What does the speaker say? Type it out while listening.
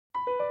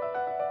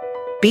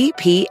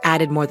BP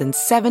added more than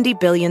 $70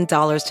 billion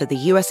to the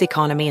U.S.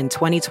 economy in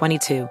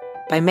 2022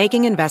 by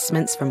making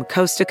investments from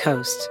coast to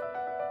coast.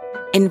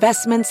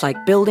 Investments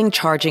like building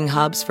charging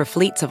hubs for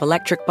fleets of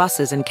electric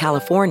buses in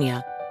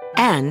California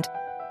and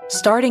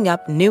starting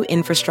up new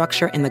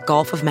infrastructure in the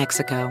Gulf of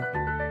Mexico.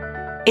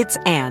 It's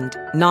and,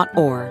 not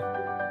or.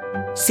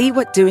 See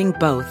what doing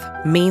both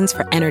means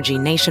for energy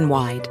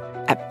nationwide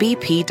at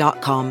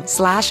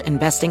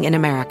bp.com/investing in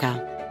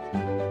America.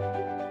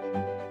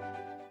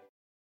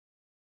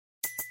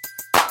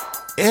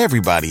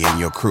 Everybody in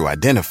your crew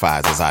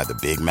identifies as either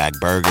Big Mac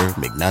Burger,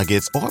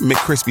 McNuggets, or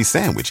McCrispy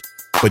Sandwich.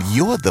 But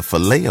you're the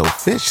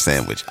Filet-O-Fish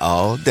Sandwich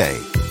all day.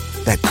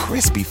 That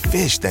crispy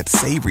fish, that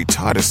savory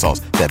tartar sauce,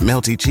 that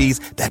melty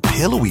cheese, that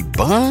pillowy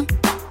bun.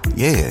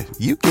 Yeah,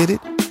 you get it.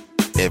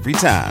 Every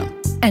time.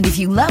 And if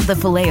you love the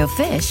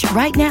Filet-O-Fish,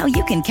 right now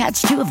you can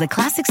catch two of the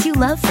classics you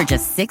love for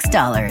just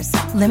 $6.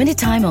 Limited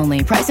time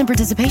only. Price and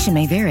participation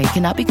may vary.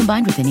 Cannot be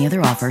combined with any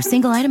other offer.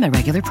 Single item at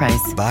regular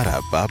price.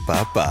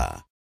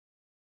 Ba-da-ba-ba-ba.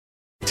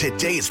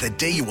 Today is the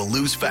day you will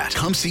lose fat.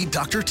 Come see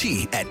Dr.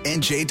 T at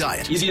NJ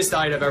Diet. Easiest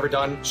diet I've ever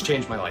done. It's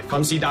changed my life.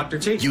 Come see Dr.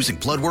 T. Using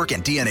blood work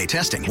and DNA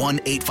testing.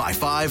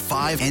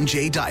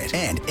 1-855-5-NJ-DIET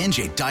and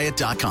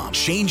NJDiet.com.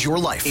 Change your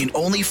life in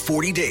only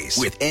 40 days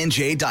with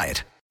NJ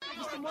Diet.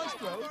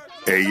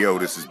 Hey, yo,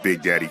 this is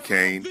Big Daddy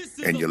Kane,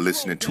 and you're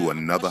listening to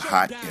another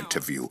hot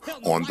interview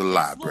on The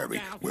Library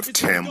with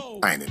Tim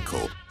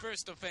Einenkel.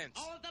 First offense.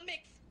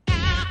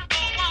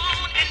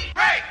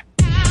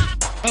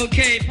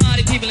 Okay,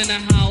 party people in the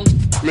house.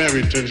 May I have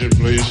your attention,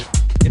 please?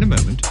 In a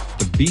moment,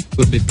 the beat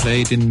will be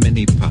played in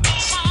many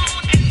parts.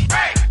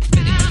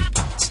 Many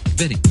parts.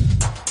 Very.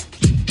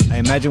 I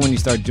imagine when you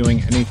start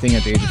doing anything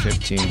at the age of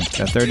 15,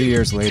 that 30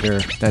 years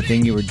later, that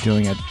thing you were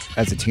doing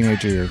as a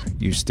teenager,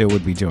 you still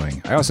would be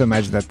doing. I also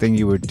imagine that thing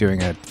you were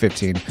doing at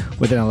 15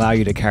 would then allow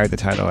you to carry the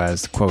title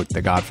as, quote,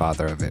 the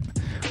godfather of it.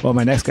 Well,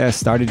 my next guest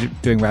started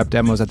doing rap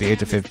demos at the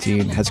age of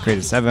 15, has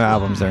created 7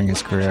 albums during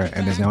his career,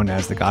 and is known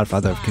as the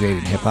godfather of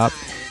Canadian hip-hop.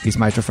 He's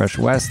Maestro Fresh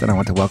West, and I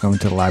want to welcome him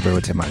to The Library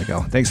with Tim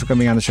Einenkel. Thanks for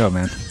coming on the show,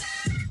 man.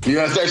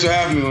 Yeah, thanks for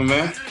having me, my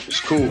man. It's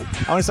cool.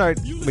 I want to start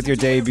with your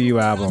debut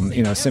album,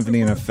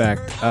 Symphony in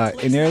Effect.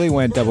 It nearly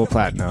went double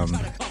platinum.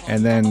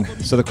 And then,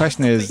 so the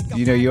question is,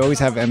 you always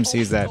have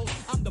MCs that,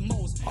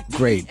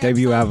 great,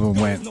 debut album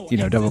went,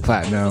 double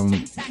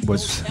platinum,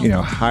 was,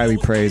 highly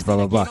praised, blah,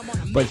 blah, blah.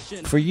 But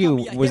for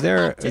you, is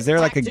there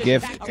like a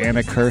gift and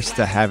a curse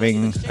to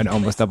having an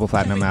almost double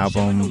platinum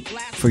album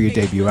for your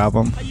debut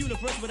album?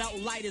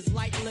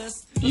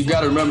 You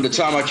got to remember the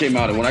time I came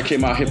out, and when I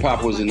came out, hip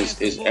hop was in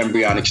its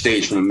embryonic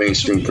stage from a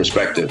mainstream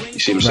perspective. You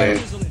see what I'm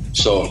saying?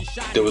 So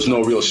there was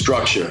no real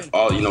structure.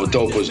 All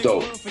dope was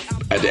dope.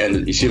 At the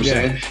end, you see what I'm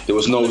saying? There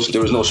was no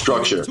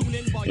structure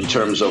in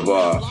terms of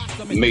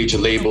major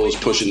labels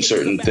pushing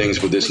certain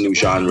things with this new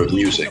genre of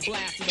music. You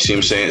see what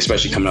I'm saying?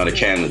 Especially coming out of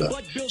Canada.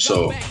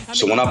 So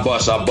when I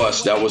bust.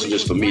 That wasn't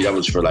just for me. That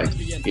was for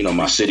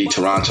my city,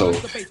 Toronto,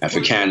 and for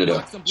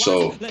Canada.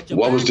 So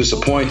what was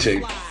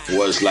disappointing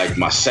was like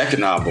my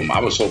second album. I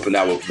was hoping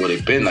that would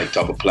have been like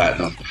double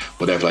platinum,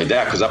 whatever like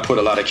that, because I put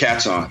a lot of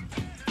cats on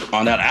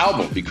that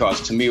album,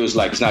 because to me it was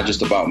like, it's not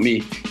just about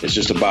me, it's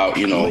just about,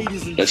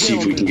 let's see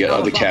if we can get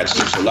other cats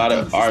too. So a lot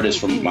of artists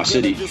from my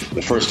city,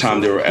 the first time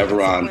they were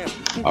ever on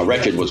a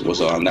record was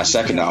on that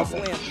second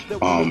album.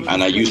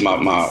 And I used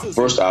my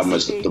first album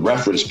as the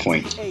reference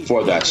point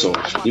for that. So,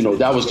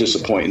 that was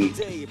disappointing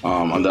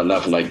on that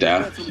level like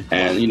that.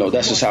 And,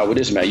 that's just how it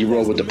is, man. You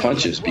roll with the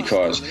punches,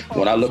 because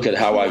when I look at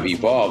how I've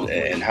evolved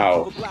and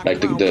how,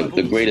 like,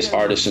 the greatest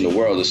artists in the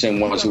world, the same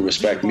ones who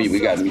respect me, we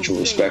got mutual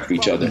respect for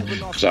each other,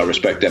 because I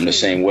respect them the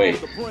same way,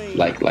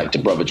 like the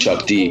brother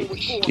Chuck D,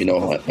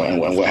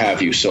 and what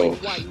have you. So,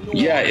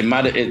 yeah, I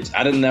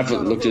didn't never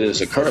look at it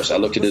as a curse. I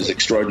looked at it as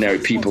extraordinary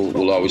people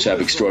will always have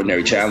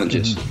extraordinary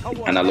challenges.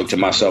 And I looked at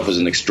myself as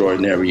an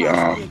extraordinary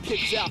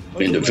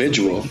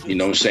individual,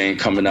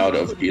 coming out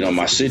of,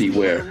 my city,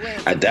 where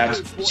at that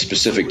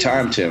specific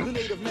time, Tim,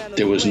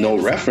 there was no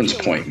reference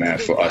point, man,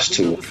 for us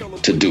to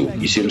do.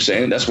 You see what I'm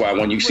saying? That's why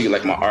when you see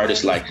like my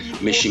artists like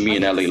Mishi Me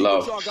and LA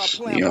Love,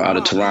 out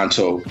of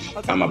Toronto,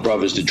 and my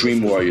brothers, the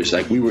Dream Warriors,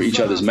 like we were each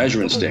other's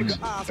measuring sticks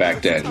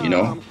back then,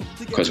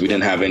 because we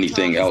didn't have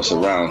anything else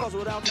around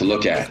to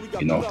look at,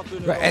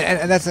 Right,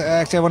 and that's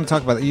actually, I want to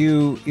talk about it.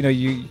 You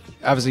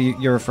obviously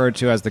you're referred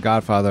to as the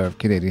godfather of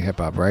Canadian hip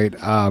hop, right?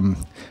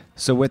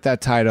 So with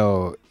that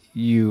title,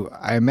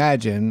 I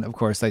imagine, of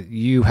course, that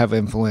you have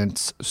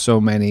influenced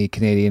so many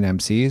Canadian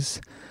MCs.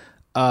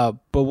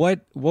 But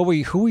who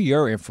were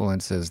your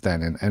influences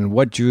then, and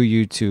what drew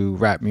you to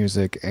rap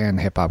music and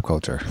hip hop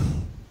culture?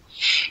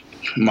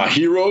 My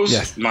heroes,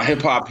 yes. My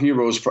hip hop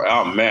heroes.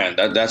 Oh man,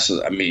 that's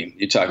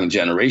you're talking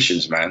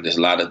generations, man. There's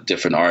a lot of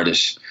different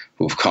artists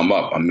who've come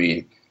up. I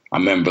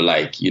remember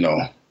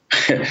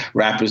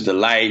Rappers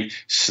Delight,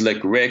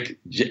 Slick Rick,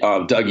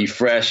 Dougie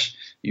Fresh,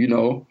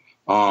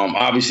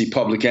 obviously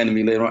Public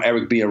Enemy later on,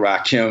 Eric B and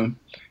Rakim,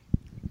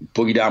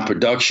 Boogie Down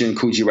Production,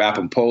 Coogee Rap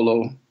and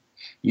Polo,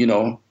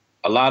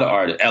 a lot of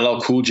artists. LL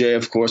Cool J,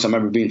 of course. I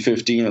remember being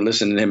 15 and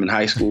listening to him in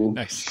high school.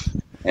 Nice.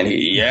 And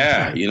you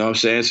know what I'm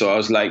saying? So I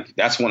was like,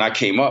 that's when I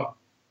came up,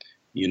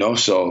 you know?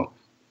 So,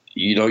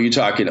 you know, you're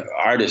talking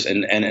artists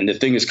and the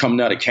thing is coming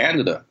out of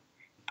Canada.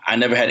 I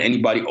never had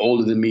anybody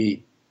older than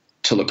me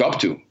to look up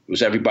to. It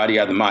was everybody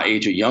either my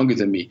age or younger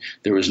than me.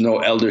 There was no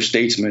elder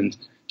statesman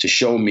to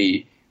show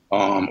me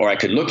or I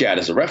could look at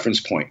as a reference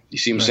point. You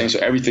see what I'm saying? So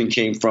everything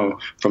came from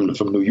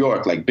New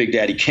York, like Big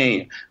Daddy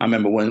Kane. I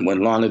remember when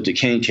Long Live the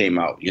King came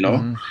out, you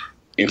know?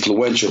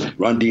 Influential,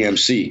 Run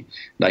DMC,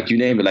 like you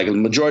name it, like a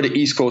majority of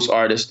East Coast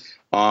artists.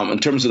 In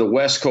terms of the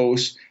West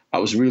Coast, I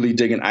was really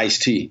digging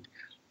Ice-T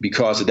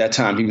because at that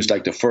time he was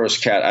like the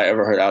first cat I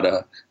ever heard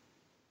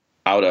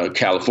out of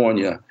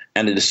California.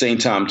 And at the same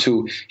time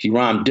too, he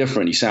rhymed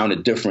different. He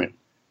sounded different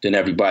than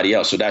everybody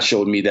else. So that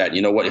showed me that,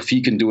 you know what, if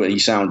he can do it, he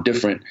sound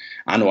different.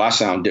 I know I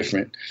sound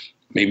different.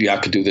 Maybe I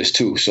could do this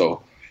too.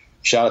 So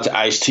shout out to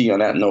Ice-T on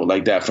that note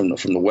like that from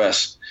the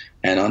West.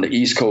 And on the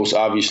East Coast,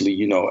 obviously,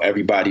 you know,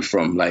 everybody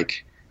from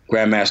like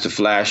Grandmaster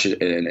Flash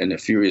and the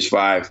Furious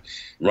Five,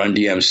 Run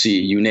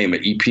DMC, you name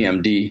it,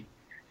 EPMD,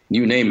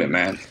 you name it,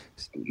 man.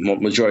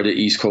 Majority of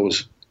the East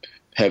Coast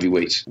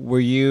heavyweights. Were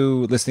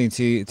you listening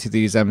to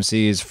these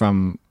MCs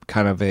from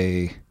kind of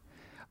a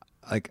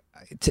like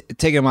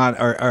taking them on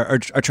or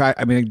try?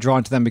 I mean,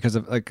 drawn to them because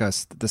of like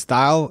the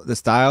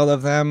style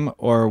of them,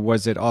 or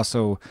was it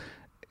also,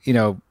 you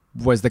know,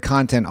 was the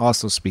content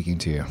also speaking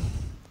to you?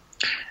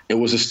 It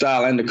was the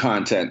style and the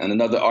content. And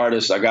another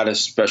artist, I got a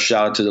special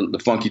shout out to the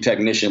funky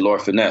technician,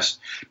 Lord Finesse,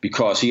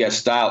 because he had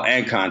style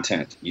and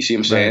content. You see what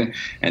I'm saying? Right.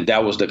 And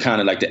that was the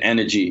kind of like the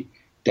energy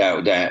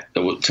that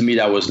to me,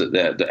 that was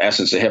the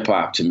essence of hip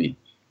hop to me,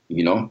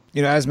 you know?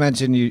 You know, as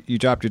mentioned, you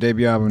dropped your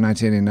debut album in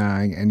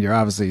 1989 and you're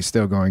obviously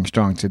still going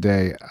strong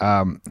today.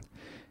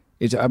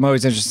 I'm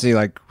always interested to see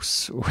like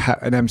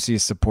an MC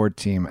support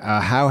team.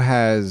 How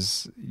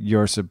has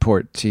your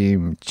support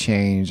team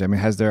changed? I mean,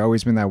 has there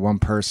always been that one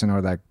person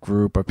or that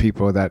group of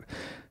people that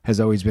has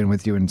always been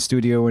with you in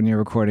studio when you're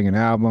recording an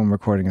album,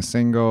 recording a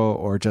single,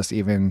 or just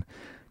even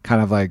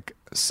kind of like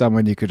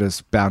someone you could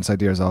just bounce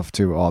ideas off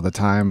to all the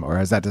time? Or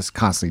is that just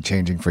constantly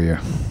changing for you?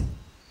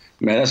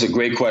 Man, that's a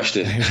great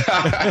question.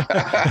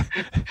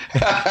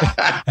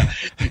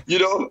 You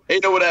know,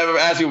 ain't no one ever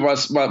asked me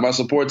about my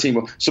support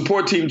team.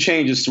 Support team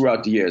changes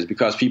throughout the years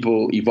because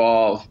people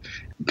evolve.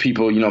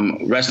 People, you know,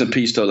 rest in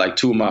peace to like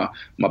two of my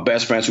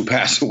best friends who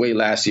passed away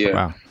last year.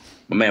 Wow.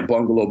 My man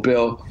Bungalow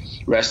Bill,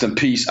 rest in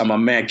peace. And my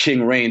man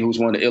King Rain, who's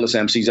one of the illest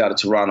MCs out of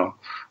Toronto.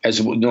 As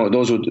you know,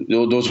 those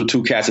were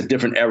two cats at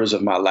different eras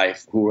of my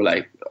life who were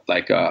like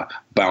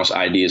bounce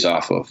ideas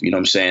off of. You know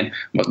what I'm saying?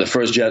 But the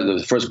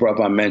first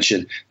brother I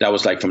mentioned, that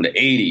was like from the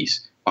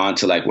 80s on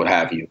to like what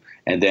have you.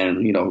 And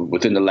then, you know,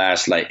 within the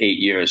last like 8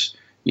 years,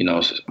 you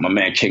know, my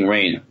man King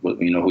Rain,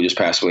 you know, who just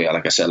passed away,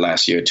 like I said,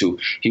 last year too.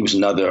 He was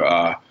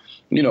another,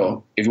 you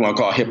know, if you want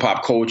to call hip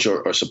hop coach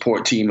or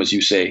support team, as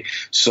you say.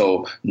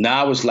 So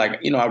now it's like,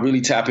 you know, I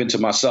really tap into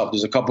myself.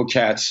 There's a couple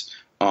cats,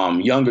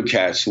 younger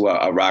cats who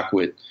I rock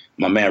with.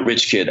 My man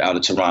Rich Kid out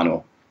of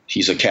Toronto.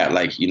 He's a cat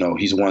like, you know,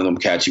 he's one of them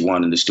cats you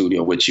want in the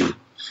studio with you,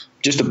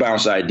 just to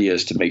bounce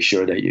ideas to make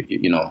sure that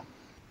you know,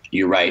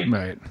 you're right.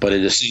 But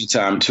at the same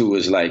time too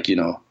is like, you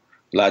know,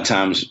 a lot of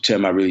times,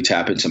 Tim, I really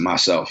tap into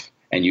myself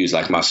and use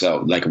like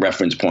myself, like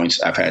reference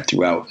points I've had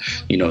throughout,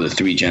 you know, the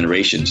 3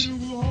 generations,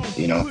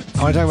 you know.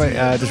 I want to talk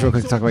about, just real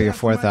quick, talk about your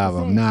 4th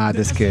album, Nah,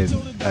 This Kid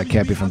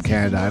Can't Be From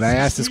Canada. And I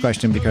asked this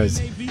question because,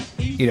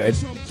 you know,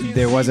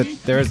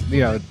 there's,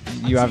 you know,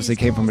 you obviously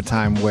came from a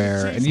time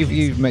where, and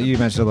you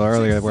mentioned a little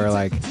earlier, where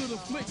like,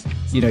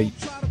 you know,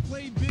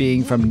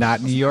 being from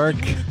not New York,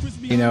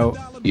 you know,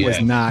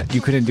 was not, you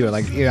couldn't do it.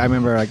 Like, you know, I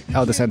remember like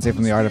Elda Sensei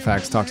from the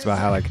Artifacts talks about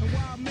how like,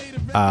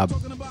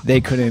 they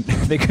couldn't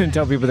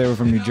tell people they were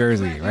from New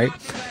Jersey, right?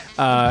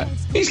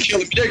 He's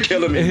killing me. They're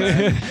killing me,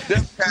 man.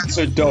 Them cats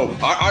are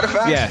dope.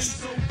 Artifacts?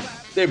 Yes.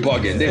 They're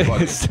bugging.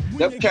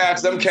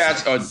 Them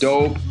cats are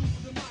dope.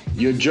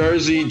 Your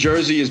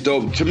Jersey is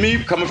dope. To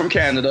me, coming from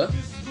Canada,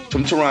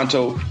 from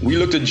Toronto, we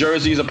looked at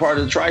Jersey as a part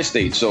of the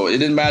tri-state. So it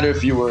didn't matter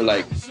if you were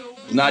like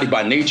naughty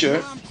by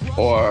nature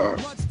or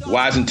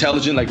wise,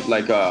 intelligent,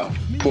 like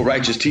poor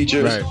righteous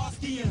teachers. Right.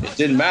 It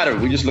didn't matter.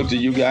 We just looked at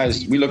you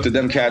guys. We looked at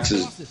them cats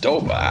as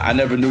dope. I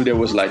never knew there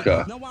was like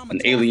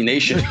an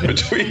alienation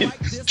between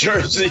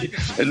Jersey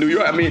and New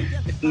York. I mean,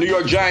 New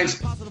York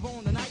Giants,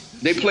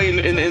 they play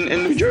in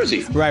New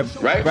Jersey. Right.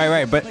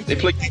 But they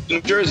play in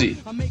New Jersey.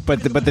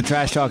 But the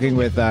trash talking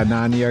with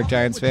non-New York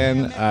Giants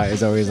fan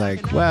is always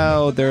like,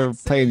 well, they're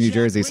playing New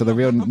Jersey, so the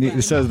real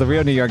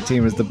New York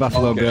team is the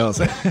Buffalo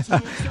Bills. Okay,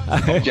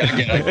 I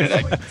get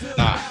it.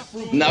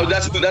 Now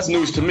that's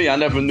news to me. I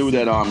never knew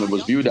that it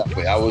was viewed that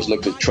way. I always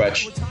looked at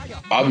Tretch,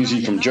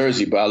 obviously from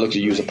Jersey, but I looked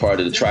at you as a part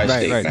of the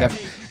tri-state.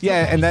 Right.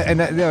 Yeah, and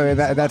that you know,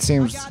 that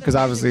seems, because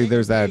obviously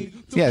there's that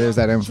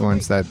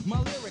influence that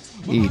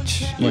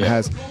each one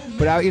has.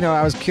 But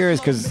I was curious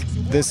because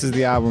this is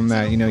the album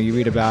that, you know, you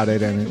read about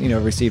it and, you know,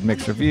 received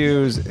mixed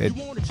reviews. It,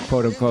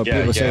 quote unquote,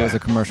 people say it was a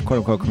quote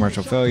unquote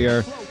commercial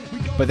failure.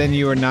 But then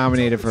you were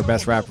nominated for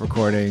Best Rap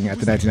Recording at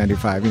the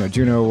 1995, you know,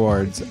 Juno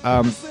Awards.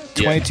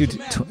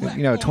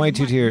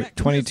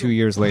 22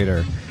 years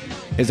later,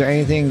 is there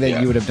anything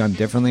that you would have done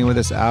differently with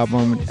this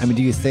album? I mean,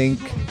 do you think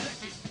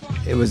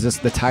it was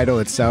just the title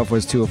itself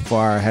was too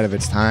far ahead of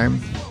its time?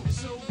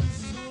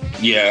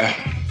 Yeah.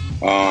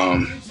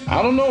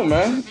 I don't know,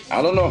 man.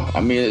 I don't know.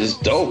 I mean, it's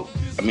dope.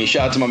 I mean,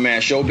 shout out to my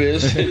man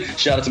Showbiz.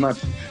 shout out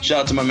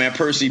to my man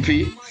Percy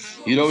P.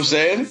 You know what I'm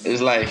saying?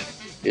 It's like,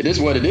 it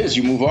is what it is.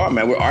 You move on,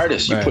 man. We're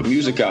artists. You put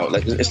music out.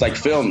 Like, it's like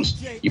films.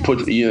 You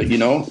put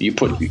you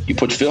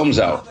put films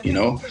out,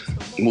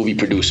 movie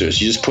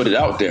producers. You just put it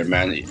out there,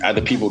 man.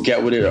 Either people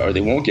get with it or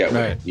they won't get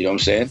with it. You know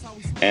what I'm saying?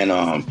 And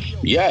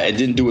it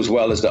didn't do as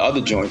well as the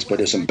other joints, but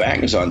there's some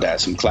bangers on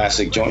that, some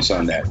classic joints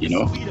on that,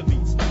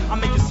 I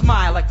make you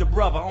smile like the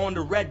brother on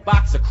the red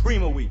box of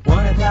cream of wheat.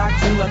 1 o'clock,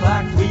 2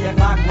 o'clock, 3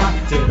 o'clock, rock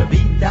to the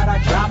beat that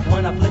I drop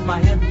when I flip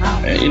my hip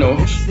hop. And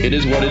it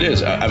is what it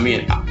is. I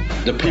mean,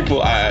 the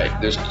people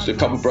there's a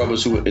couple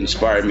brothers who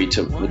inspired me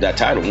with that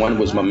title. One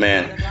was my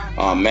man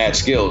Mad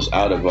Skills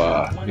out of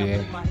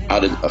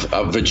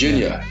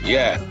Virginia.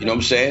 Yeah, you know what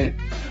I'm saying?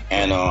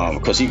 And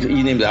because he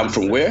named it I'm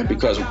From Where,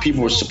 because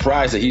people were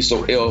surprised that he's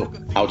so ill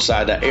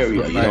outside that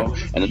area, you know.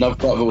 And another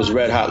brother was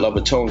Red Hot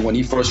Lover Tone. When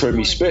he first heard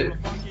me spit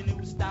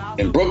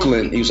in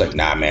Brooklyn, he was like,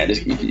 nah, man,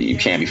 you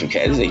can't be from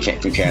Canada. This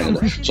ain't from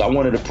Canada. So I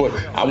wanted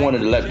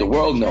to let the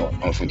world know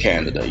I'm from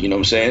Canada, you know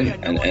what I'm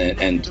saying?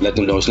 And let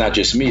them know it's not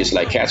just me. It's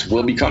like cats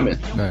will be coming.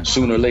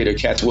 Sooner or later,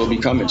 cats will be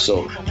coming.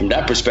 So from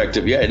that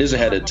perspective, yeah, it is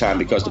ahead of time,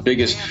 because the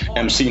biggest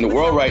MC in the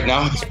world right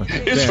now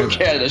is from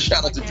Canada.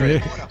 Shout out to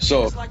Drake.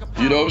 So,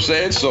 you know what I'm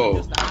saying?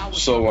 So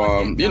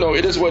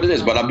it is what it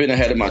is. But I've been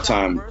ahead of my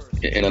time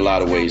in a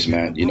lot of ways,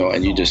 man,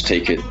 and you just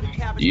take it.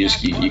 You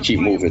keep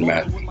moving,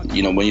 man.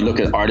 When you look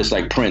at artists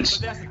like Prince,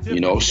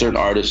 certain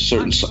artists,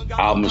 certain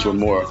albums were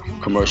more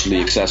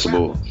commercially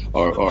accessible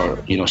or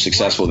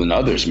successful than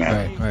others,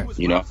 man. Right.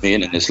 You know what I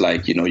mean? And it's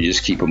like, you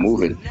just keep it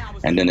moving.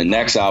 And then the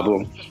next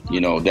album,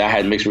 that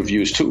had mixed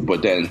reviews too,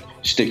 but then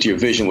Stick to Your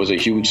Vision was a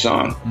huge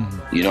song.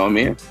 Mm-hmm. You know what I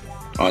mean?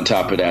 On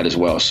top of that as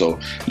well. So,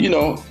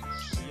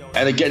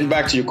 and getting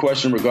back to your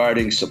question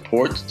regarding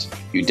support,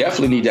 you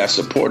definitely need that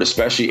support,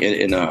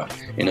 especially in a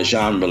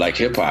genre like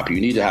hip hop. You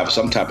need to have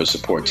some type of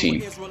support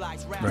team.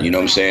 Right. You know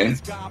what I'm saying?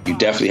 You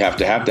definitely have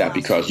to have that,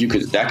 because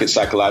that could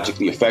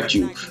psychologically affect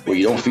you where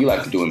you don't feel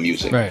like doing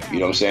music. Right. You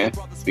know what I'm saying?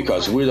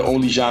 Because we're the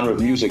only genre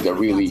of music that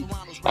really,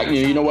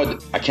 you know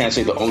what? I can't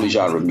say the only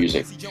genre of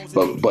music,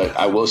 but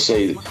I will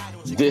say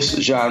this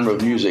genre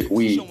of music,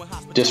 we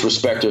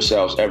disrespect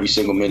ourselves every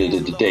single minute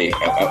of the day,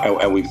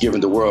 and we've given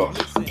the world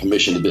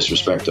permission to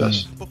disrespect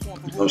us. You know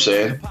what I'm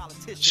saying?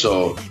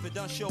 So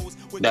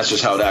that's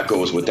just how that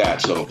goes with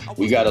that. So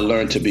we got to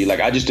learn to be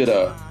like, I just did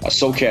a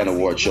SOCAN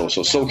award show.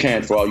 So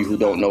SOCAN, for all you who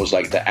don't know, is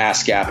like the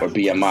ASCAP or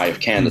BMI of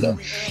Canada.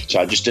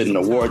 So I just did an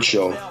award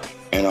show,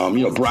 and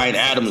Bryan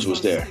Adams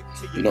was there.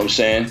 You know what I'm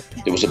saying?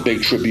 There was a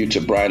big tribute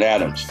to Bryan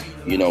Adams.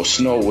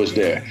 Snow was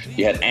there.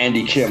 You had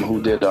Andy Kim,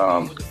 who did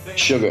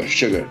Sugar.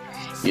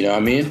 You know what I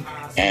mean?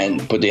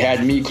 But they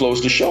had me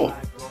close the show.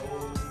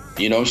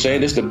 You know what I'm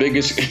saying? This is the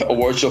biggest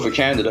award show for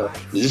Canada.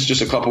 This is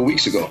just a couple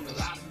weeks ago.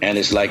 And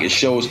it's like, it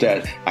shows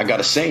that, I got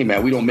to say,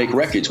 man, we don't make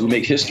records, we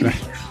make history.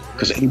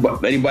 Because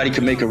anybody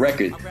can make a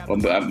record.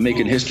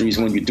 Making history is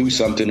when you do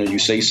something or you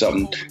say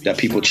something that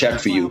people check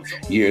for you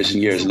years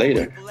and years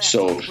later.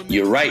 So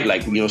you're right,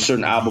 like,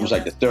 certain albums,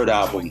 like the third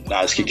album,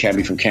 Nas Kid Can't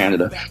Be From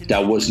Canada,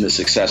 that wasn't as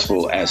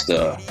successful as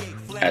the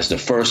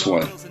first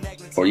one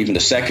or even the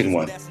second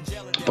one.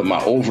 But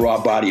my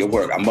overall body of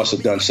work, I must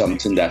have done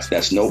something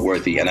that's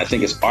noteworthy. And I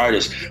think as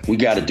artists, we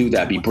got to do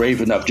that. Be brave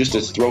enough just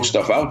to throw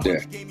stuff out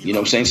there. You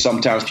know what I'm saying?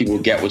 Sometimes people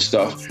get with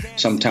stuff.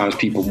 Sometimes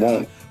people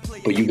won't.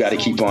 But you got to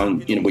keep on,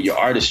 with your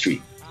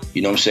artistry.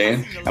 You know what I'm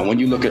saying? And when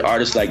you look at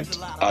artists like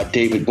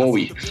David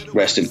Bowie,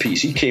 rest in peace,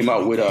 he came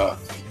out with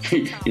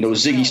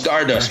Ziggy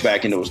Stardust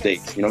back in those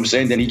days. You know what I'm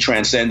saying? Then he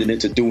transcended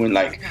into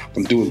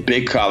from doing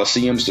big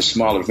coliseums to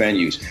smaller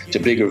venues to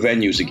bigger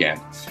venues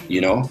again.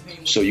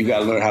 So you got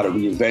to learn how to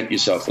reinvent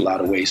yourself a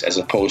lot of ways, as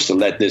opposed to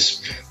let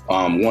this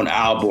one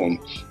album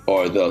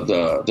or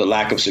the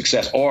lack of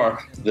success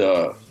or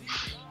the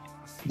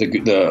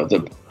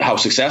how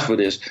successful it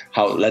is,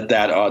 let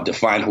that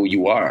define who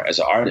you are as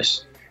an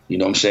artist. You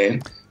know what I'm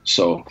saying?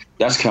 So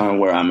that's kind of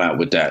where I'm at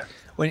with that.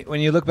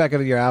 When you look back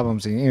at your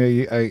albums,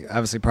 and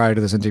obviously prior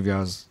to this interview,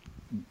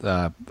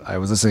 I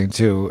was listening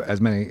to as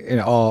many,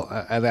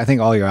 I think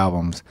all your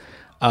albums.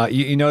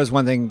 You notice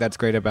one thing that's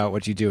great about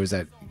what you do is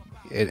that,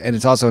 and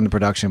it's also in the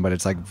production, but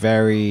it's like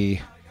very,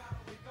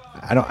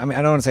 I don't want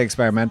to say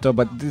experimental,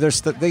 but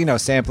there's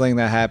sampling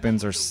that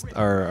happens,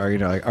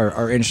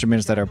 or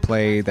instruments that are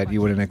played that you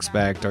wouldn't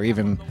expect, or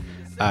even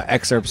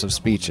excerpts of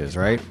speeches,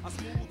 right?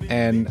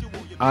 And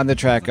on the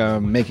track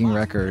Making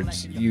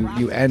Records,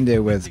 you end it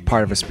with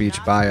part of a speech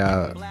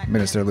by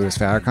Minister Louis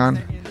Farrakhan.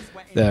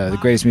 The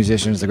greatest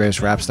musicians, the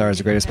greatest rap stars,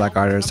 the greatest black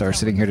artists are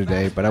sitting here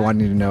today, but I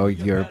want you to know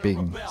you're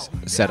being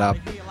set up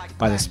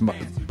by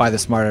the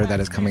smarter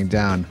that is coming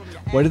down.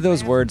 What did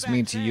those words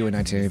mean to you in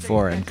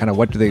 1984, and kind of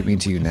what do they mean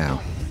to you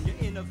now?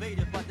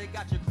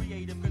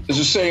 It's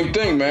the same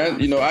thing,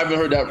 man. You know, I haven't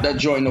heard that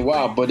joint in a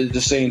while, but at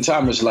the same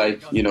time, it's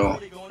like, you know,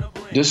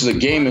 this is a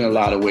game in a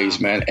lot of ways,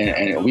 man.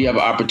 And we have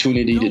an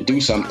opportunity to do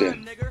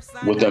something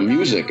with our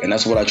music. And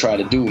that's what I try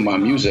to do with my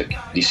music. Do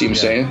you see what I'm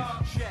saying?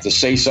 To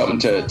say something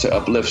to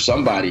uplift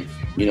somebody,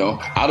 you know.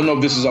 I don't know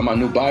if this is on my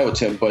new bio,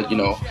 Tim, but, you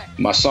know,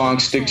 my song,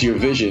 Stick to Your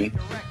Vision,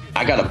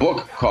 I got a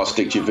book called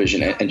Stick to Your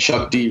Vision. And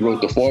Chuck D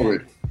wrote the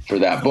foreword for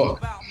that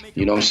book.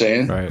 You know what I'm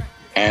saying? Right.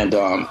 And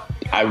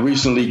I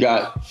recently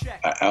got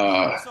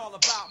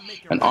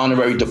an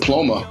honorary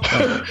diploma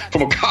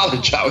from a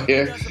college out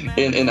here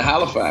in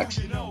Halifax,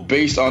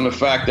 based on the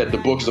fact that the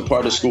book's a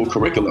part of school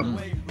curriculum.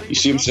 You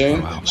see what I'm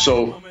saying? Wow.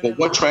 So, but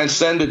what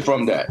transcended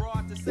from that?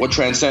 What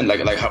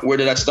transcended? Like, where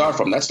did that start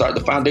from?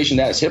 The foundation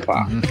of that is hip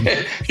hop.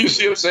 You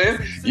see what I'm saying?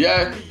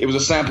 Yeah, it was a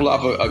sample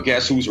off a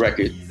Guess Who's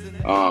record.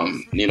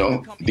 You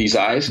know, These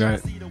Eyes.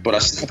 Right. But I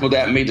sampled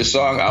that, made the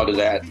song out of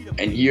that,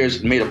 and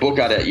made a book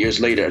out of that years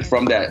later. And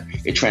from that,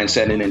 it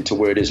transcended into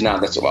where it is now.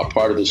 That's about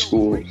part of the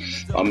school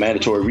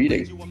mandatory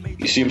reading.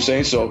 You see what I'm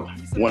saying? So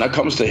when it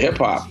comes to hip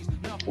hop,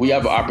 we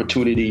have an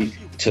opportunity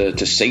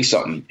to say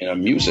something in our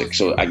music.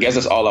 So I guess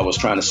that's all I was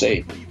trying to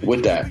say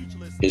with that.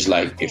 Is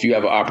like, if you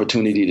have an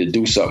opportunity to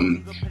do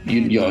something,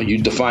 you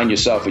define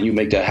yourself and you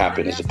make that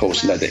happen, as opposed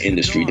to let the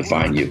industry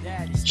define you.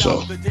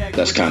 So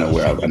that's kind of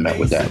where I'm at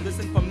with that.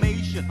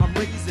 I'm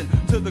raising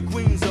to the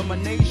queens of my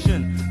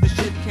nation. The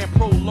shit can't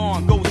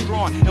prolong, go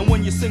strong. And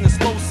when you sing a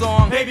slow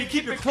song, baby,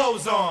 keep your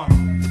clothes on.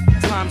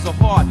 Times are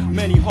hard,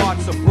 many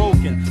hearts are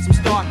broken. Some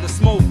start to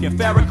smoking.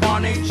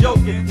 Farrakhan ain't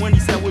joking when he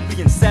said we're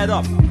being set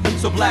up.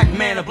 So black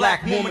man and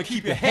black woman,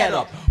 keep your head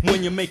up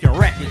when you're making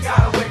records. You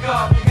gotta wake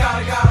up, you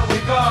gotta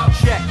wake up.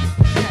 Check it.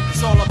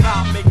 It's all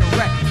about making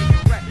records.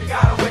 You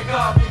gotta wake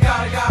up, you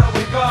gotta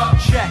wake up.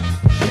 Check it.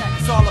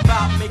 It's all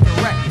about making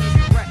records.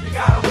 You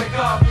gotta wake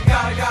up, you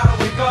gotta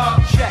wake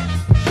up. Check it.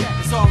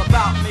 It's all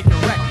about making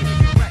records.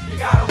 You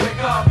gotta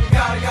wake up, you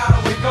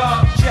gotta wake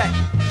up. Check it.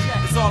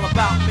 It's all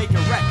about making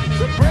records.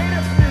 The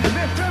greatest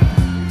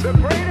musicians, the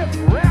greatest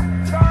rap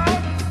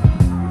stars,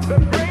 the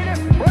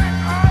greatest rap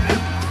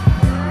artists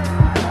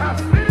are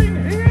sitting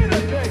here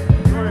today.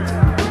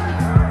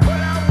 But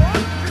I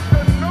want you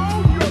to know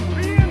you're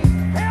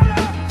being held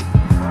up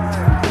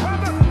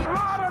for the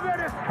slaughter that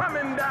is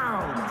coming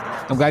down.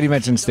 I'm glad you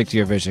mentioned Stick to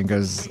Your Vision,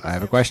 because I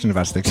have a question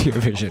about Stick to Your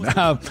Vision.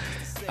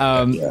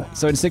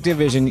 So in Stick to Your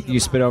Vision,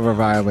 you spit over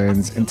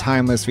violins. In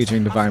Timeless,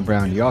 featuring Divine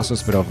Brown, you also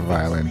spit over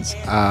violins.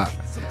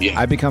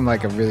 I become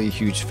like a really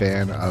huge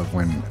fan of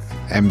when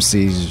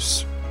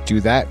MCs do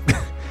that.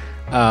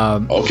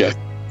 Okay.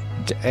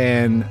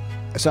 And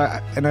so,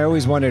 I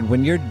always wondered,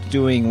 when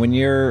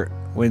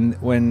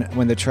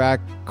the track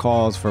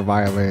calls for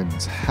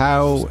violins,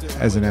 how,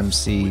 as an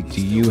MC, do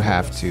you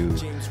have to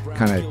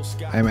kind of,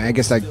 I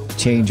guess, like,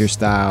 change your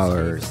style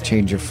or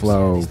change your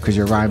flow because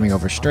you're rhyming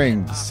over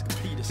strings,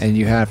 and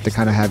you have to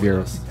kind of have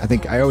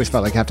I always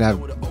felt like you have to have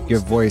your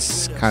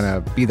voice kind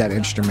of be that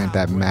instrument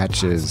that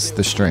matches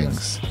the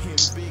strings.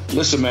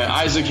 Listen, man,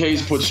 Isaac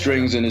Hayes put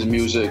strings in his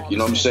music. You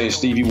know what I'm saying?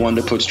 Stevie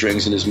Wonder put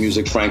strings in his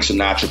music. Frank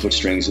Sinatra put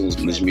strings in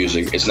his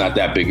music. It's not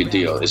that big a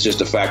deal. It's just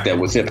the fact that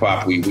with hip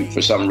hop, we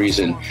for some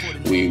reason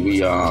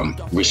we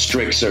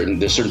restrict certain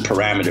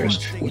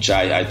parameters, which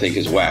I think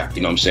is whack.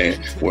 You know what I'm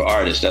saying? We're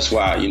artists. That's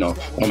why, you know,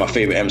 one of my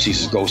favorite MCs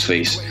is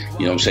Ghostface.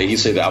 You know what I'm saying? He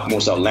said the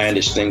most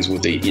outlandish things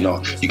with the, you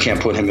know, you can't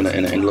put him in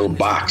a little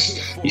box.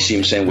 You see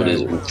what I'm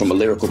saying? From a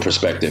lyrical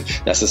perspective.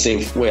 That's the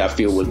same way I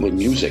feel with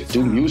music.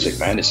 Do music,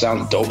 man. It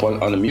sounds dope on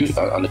the music,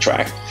 on the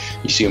track.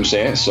 You see what I'm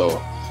saying? So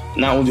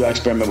not only do I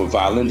experiment with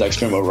violins, I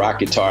experiment with rock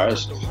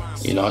guitars.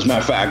 You know, as a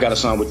matter of fact, I got a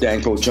song with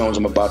Danko Jones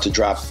I'm about to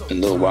drop in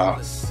a little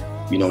while.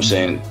 You know what I'm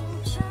saying?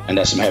 And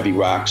that's some heavy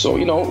rock. So,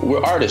 you know,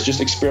 we're artists.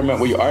 Just experiment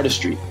with your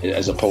artistry,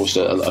 as opposed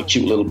to a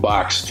cute little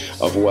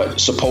box of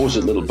what's supposed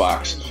to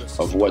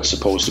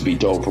be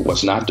dope or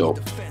what's not dope.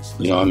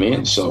 You know what I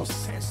mean? So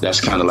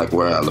that's kind of like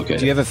where I look at it.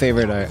 Do you have a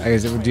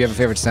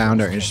favorite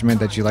sound or instrument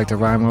that you like to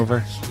rhyme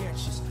over?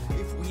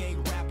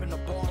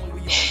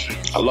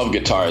 I love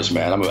guitars,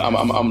 man.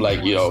 I'm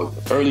like, you know,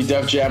 early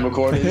Def Jam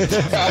recordings.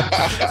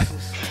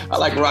 I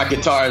like rock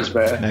guitars,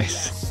 man.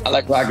 Nice. I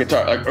like rock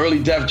guitar. Like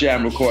early Def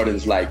Jam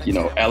recordings, like, you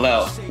know,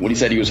 LL, when he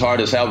said he was hard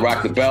as hell,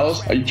 Rock the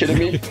Bells. Are you kidding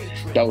me?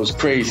 That was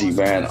crazy,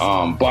 man.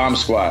 Bomb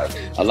Squad.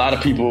 A lot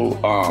of people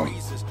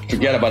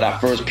forget about our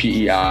first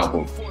PE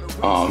album,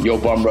 Yo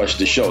Bum Rush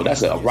the Show.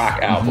 That's a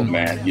rock album,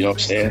 man. You know what I'm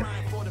saying?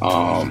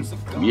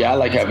 Yeah, I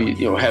like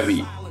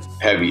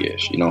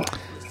heavy-ish, you know.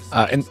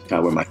 And kind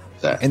of where my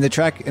that. In the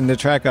track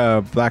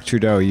Black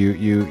Trudeau,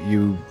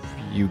 you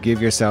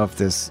give yourself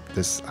this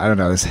I don't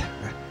know, this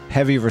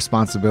heavy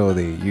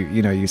responsibility.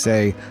 You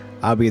say,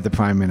 I'll be the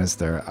prime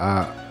minister.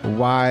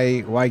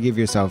 Why give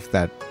yourself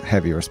that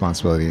heavy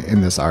responsibility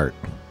in this art?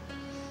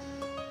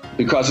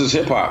 Because it's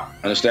hip hop.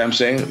 Understand what I'm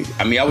saying?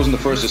 I mean, I wasn't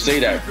the first to say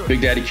that.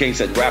 Big Daddy Kane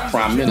said rap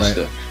prime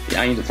minister. Right.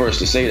 I ain't the first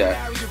to say that.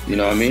 You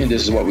know what I mean?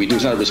 This is what we do.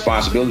 It's not a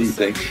responsibility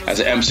thing. As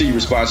an MC, your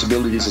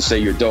responsibility is to say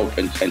you're dope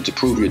and to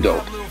prove you're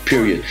dope.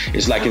 Period.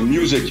 It's like in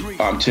music,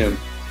 Tim.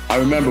 I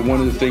remember one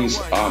of the things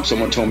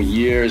someone told me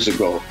years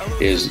ago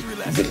is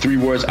the 3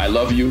 words, I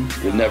love you,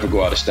 will never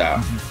go out of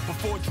style.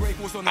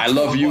 I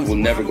love you will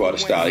never go out of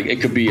style.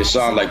 It could be a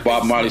song like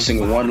Bob Marley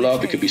singing One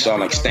Love. It could be a song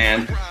like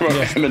Stan from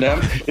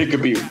Eminem. It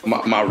could be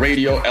my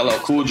radio, LL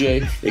Cool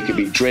J. It could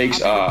be Drake's,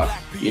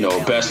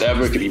 Best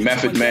Ever. It could be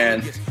Method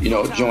Man,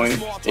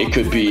 joint. It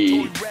could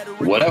be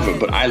whatever.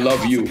 But I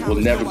love you will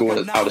never go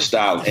out of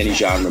style in any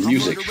genre of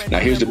music. Now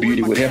here's the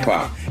beauty with hip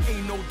hop.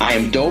 I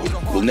am dope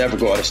will never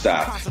go out of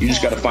style. You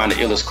just got to find the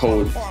illest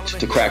code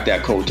to crack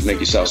that code to make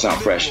yourself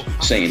sound fresh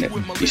saying it.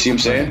 You see what I'm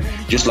saying?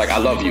 Just like I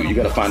love you, you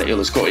got to find the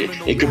illest code.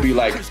 It could be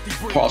like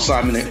Paul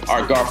Simon and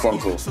Art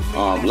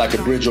Garfunkel, like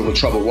a bridge over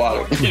troubled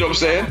water. You know what I'm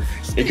saying?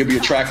 It could be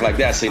a track like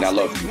that saying I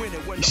love you.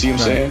 You see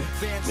what I'm saying?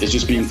 It's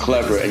just being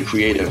clever and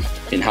creative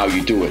in how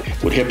you do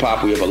it. With hip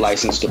hop, we have a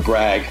license to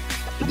brag.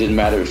 It didn't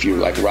matter if you're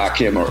like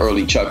Rakim or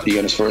early Chuck D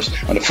on the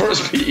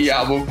first PE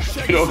album,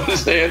 you know what I'm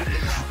saying?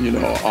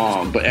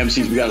 But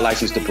MCs, we got a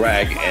license to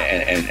brag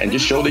and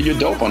just show that you're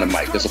dope on the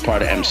mic. That's a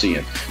part of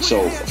MCing.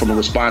 So from a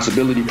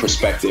responsibility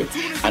perspective,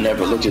 I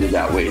never looked at it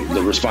that way.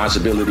 The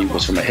responsibility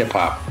was from a hip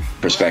hop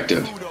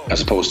perspective as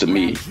opposed to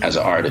me as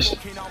an artist.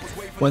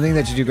 One thing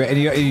that you do great,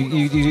 and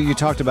you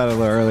talked about it a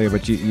little earlier,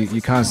 but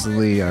you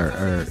constantly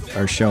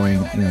are showing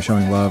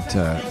love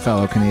to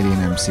fellow Canadian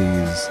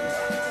MCs.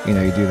 You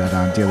do that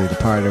on Dearly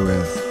Departed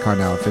with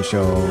Cardinal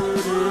Official.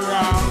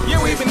 Yeah,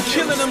 we've been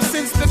killing them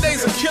since the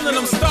days of killing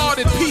them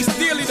started. Peace,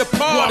 dearly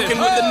departed. Walking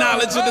with the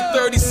knowledge of the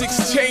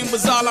 36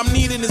 chambers. All I'm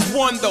needing is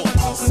one, though.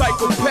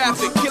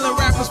 Psychopathic, killing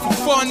rappers for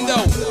fun,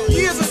 though.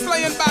 Years of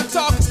slaying by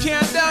talkers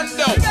can't done,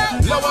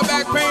 though. Lower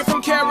back pain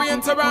from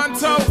carrying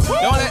Toronto.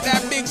 Don't let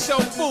that big show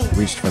fool.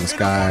 Reached for the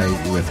Sky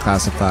with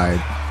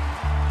Classified.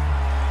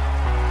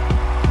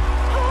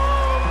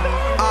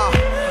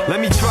 Let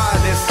me try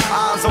this,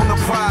 eyes on the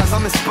prize,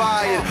 I'm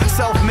inspired.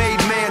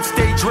 Self-made man,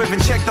 stay driven,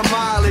 check the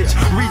mileage.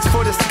 Reach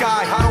for the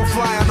sky, I don't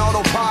fly on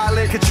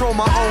autopilot. Control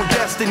my own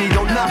destiny,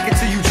 don't knock it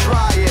till you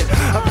try it.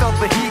 I felt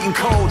the heat and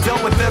cold,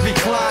 dealt with every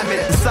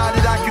climate.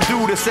 Decided I could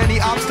do this,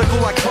 any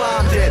obstacle I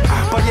climbed it.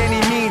 By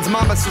any means,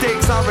 my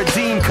mistakes I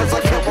redeemed, cause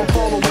I kept on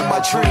following my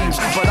dreams.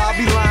 But I'll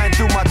be lying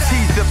through my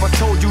teeth if I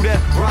told you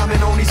that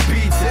rhyming on these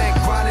beats and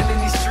grinding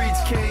in these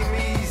streets came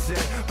easy.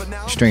 But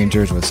now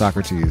Strangers with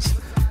Socrates.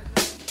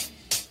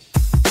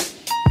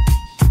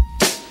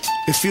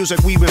 It feels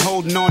like we've been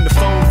holding on the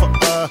phone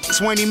for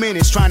 20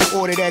 minutes trying to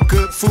order that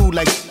good food.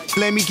 Like,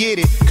 let me get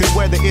it. Cause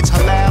whether it's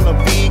halal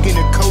or vegan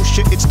or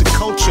kosher, it's the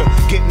culture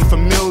getting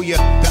familiar.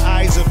 The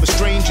eyes of a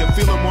stranger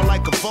feeling more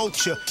like a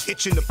vulture.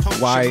 Itching to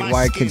puncture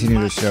Why continue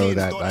to show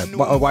that?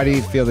 Why do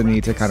you feel the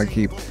need to kind of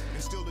keep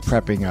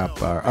prepping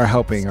up or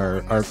helping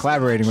or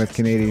collaborating with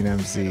Canadian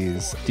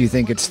MCs? Do you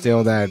think it's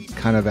still that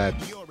kind of that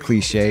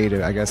cliche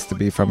to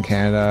be from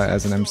Canada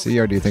as an MC,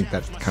 or do you think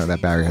that kind of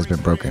that barrier has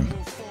been broken?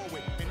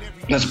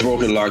 That's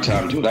broken a long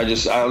time, dude.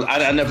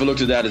 I never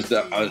looked at that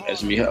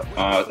as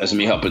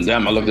me helping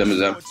them. I looked at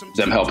them as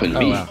them helping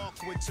me. Wow.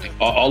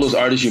 All those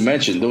artists you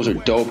mentioned, those are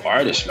dope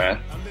artists,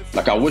 man.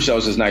 Like, I wish I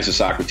was as nice as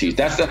Socrates.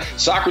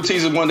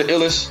 Socrates is one of the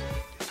illest,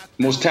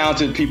 most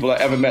talented people I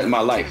ever met in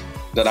my life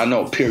that I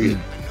know, period.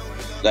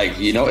 Like,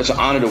 it's an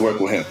honor to work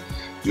with him.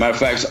 Matter of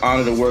fact, it's an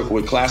honor to work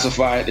with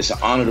Classified. It's an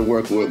honor to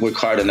work with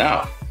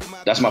Cardinal.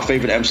 That's my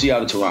favorite MC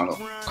out of Toronto,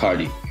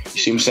 Cardi. You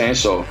see what I'm saying?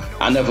 So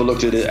I never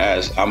looked at it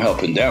as I'm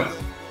helping them.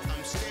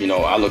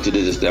 I looked at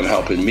it as them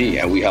helping me,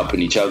 and we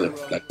helping each other,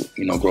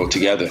 grow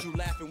together. You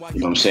know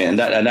what I'm saying? And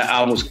that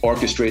album was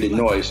Orchestrated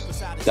Noise.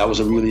 That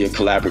was really a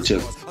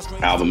collaborative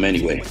album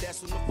anyway,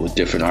 with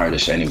different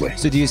artists anyway.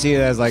 So do you see it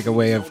as like a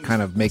way of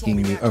kind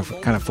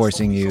of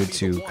forcing you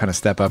to kind of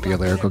step up your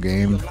lyrical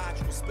game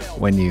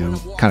when you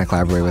kind of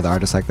collaborate with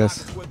artists like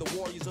this?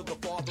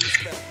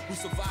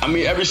 I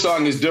mean, every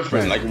song is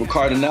different. Right. Like with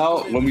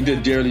Cardinal, when we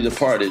did Dearly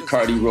Departed,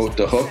 Cardi wrote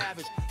the hook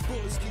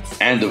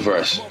and the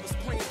verse.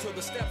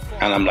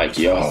 And I'm like,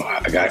 yo,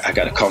 I got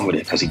to come with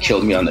it because he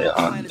killed me on the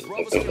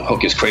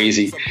hook is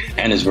crazy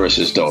and his verse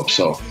is dope.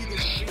 So,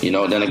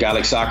 then a guy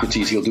like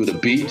Socrates, he'll do the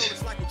beat,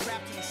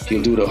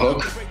 he'll do the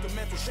hook,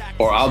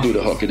 or I'll do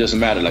the hook. It doesn't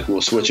matter. Like,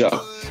 we'll switch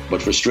up.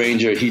 But for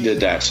Stranger, he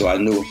did that. So I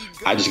knew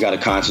I just got to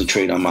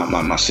concentrate on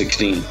my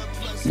 16,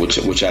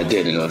 which I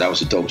did. That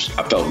was a dope.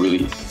 I felt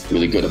really,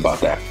 really good about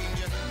that.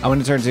 I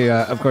want to turn to,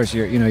 of course,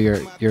 your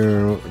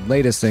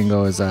latest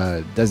single is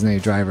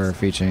Designated Driver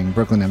featuring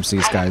Brooklyn MC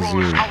Sky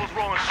Zoo. I was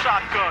rolling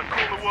shotgun,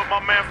 cooler with my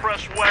man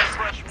Fresh West.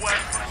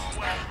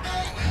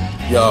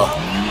 Yo.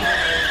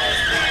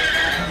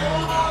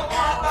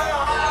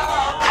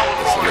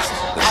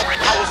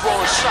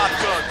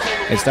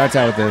 It starts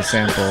out with a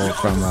sample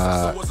from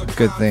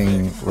Good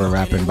Thing We're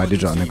Rapping by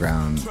Digital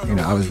Underground.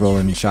 I was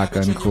rolling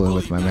shotgun, cooler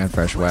with my man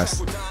Fresh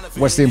West.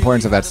 What's the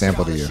importance of that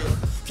sample to you?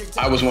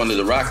 I was wanting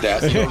to rock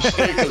that,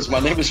 because my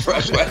name is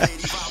Fresh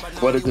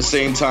West. But at the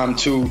same time,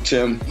 too,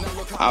 Tim,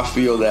 I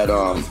feel that,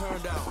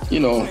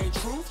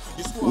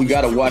 we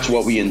got to watch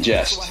what we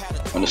ingest.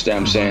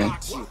 Understand what I'm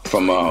saying?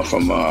 From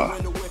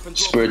a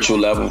spiritual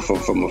level,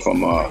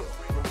 from a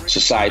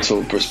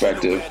societal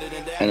perspective.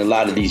 And a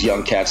lot of these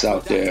young cats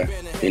out there,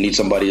 They need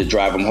somebody to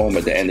drive them home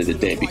at the end of the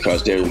day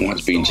because they're the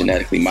ones being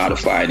genetically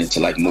modified into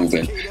like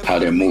moving how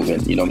they're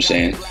moving, you know what I'm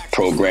saying?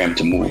 Programmed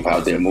to move how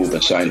they're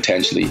moving. So I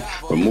intentionally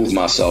remove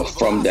myself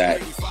from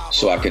that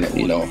so I can,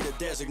 you know,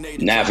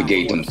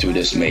 navigate them through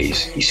this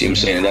maze. You see what I'm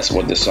saying? And that's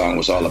what this song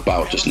was all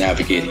about, just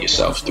navigating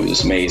yourself through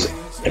this maze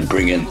and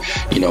bringing,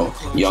 you know,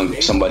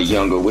 somebody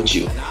younger with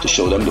you to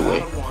show them the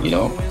way, you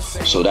know?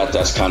 So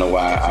that's kind of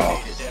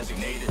why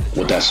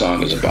what that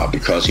song is about,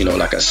 because, you know,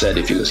 like I said,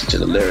 if you listen to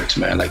the lyrics,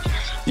 man, like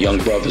young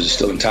brothers are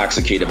still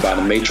intoxicated by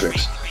the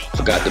Matrix,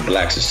 forgot the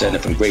blacks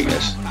descended from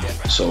greatness.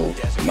 So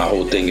my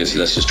whole thing is,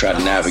 let's just try to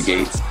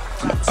navigate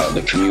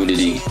the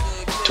community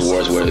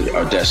towards where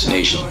our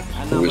destination,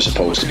 where we're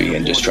supposed to be,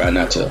 and just try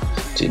not to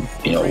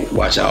you know,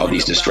 watch out all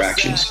these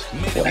distractions,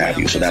 what have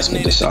you. So that's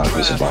what this song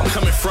is about.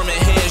 Coming from it,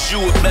 hands you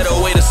a better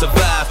way to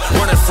survive.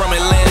 Running from it,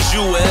 lands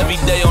you every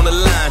day on the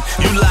line.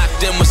 You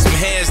locked in with some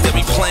hands that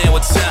be playing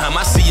with time.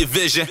 I see your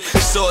vision,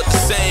 saw it the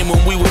same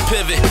when we would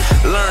pivot.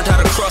 Learned how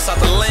to cross out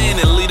the lane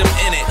and lead them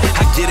in it.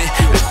 I get it,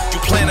 you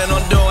planning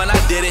on doing, I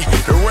did it.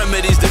 The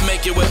remedies to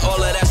make it with all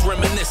of that's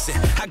reminiscent.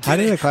 How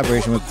did the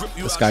collaboration with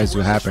the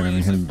Skyzoo happen? I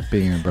mean, him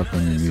being in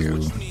Brooklyn and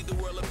you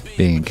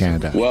being in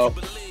Canada.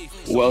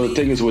 Well, the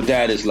thing is with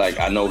that is, like,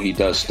 I know he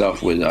does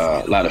stuff with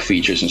a lot of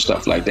features and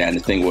stuff like that. And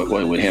the thing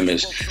with him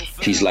is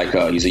he's like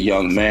he's a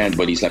young man,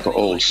 but he's like an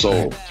old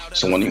soul.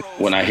 So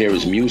when I hear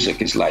his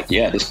music, it's like,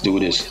 yeah, this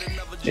dude is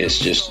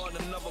just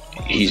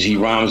he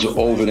rhymes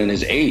older than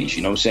his age.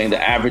 You know what I'm saying?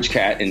 The average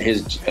cat in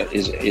his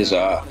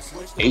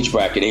age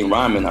bracket ain't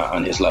rhyming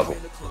on his level.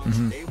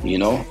 Mm-hmm. You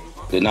know,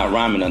 they're not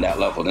rhyming on that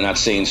level. They're not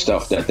saying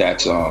stuff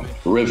that's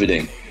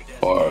riveting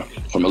or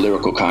from a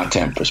lyrical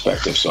content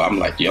perspective. So I'm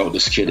like, yo,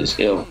 this kid is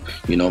ill.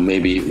 You know,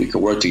 maybe we could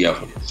work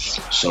together.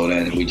 So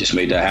then we just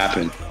made that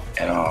happen.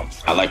 And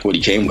I like what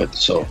he came with.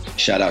 So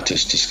shout out to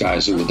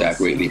Skyzoo with that.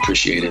 Greatly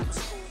appreciated.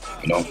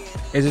 You know.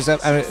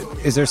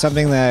 Is there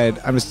something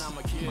that I'm just,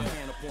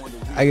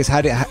 I guess,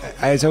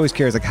 I was always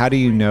curious, like, how do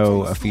you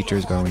know a feature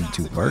is going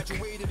to work?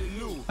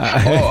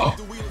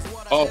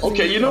 Oh,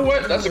 okay. You know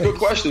what? That's a good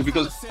question,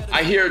 because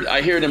I hear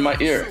it in my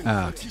ear.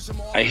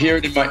 I hear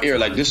it in my ear.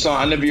 Like this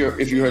song, I never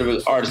if you heard of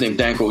an artist named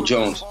Danko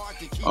Jones.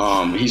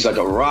 He's like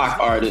a rock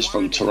artist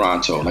from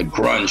Toronto, like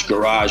grunge,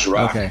 garage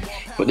rock. Okay.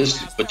 But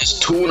this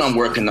tune I'm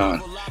working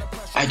on,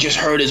 I just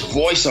heard his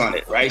voice on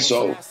it, right?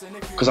 So,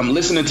 because I'm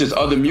listening to his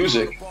other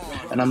music,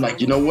 and I'm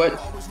like, you know what?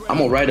 I'm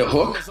gonna write a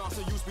hook,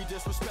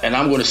 and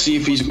I'm gonna see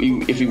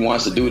if he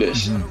wants to do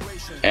this. Mm-hmm.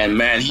 And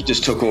man, he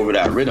just took over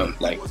that rhythm.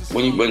 Like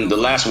when the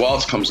last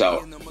waltz comes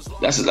out,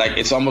 that's like,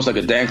 it's almost like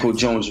a Danko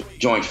Jones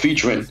joint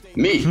featuring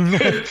me.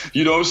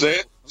 You know what I'm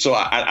saying? So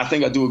I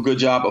think I do a good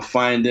job of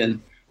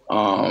finding,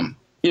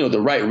 you know,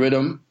 the right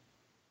rhythm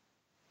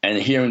and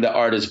hearing the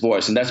artist's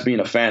voice. And that's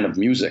being a fan of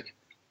music,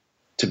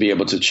 to be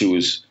able to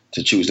choose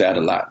that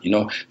a lot, you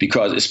know,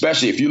 because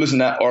especially if you listen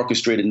to that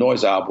Orchestrated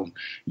Noise album,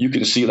 you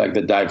can see like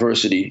the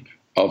diversity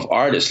of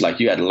artists.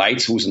 Like you had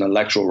Lights, who's an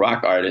electro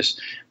rock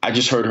artist. I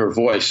just heard her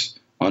voice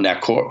on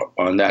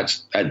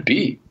that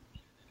beat,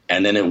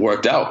 and then it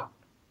worked out.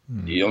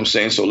 You know what I'm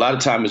saying? So a lot of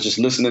time it's just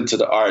listening to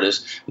the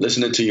artist,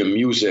 listening to your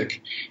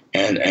music,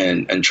 and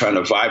trying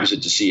to vibe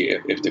it to see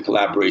if the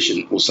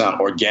collaboration will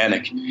sound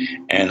organic.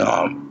 And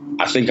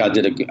I think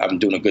I'm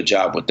doing a good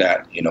job with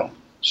that, you know,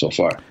 so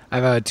far. I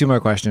have 2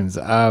 more questions.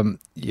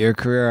 Your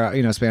career,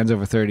 you know, spans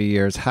over 30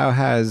 years. How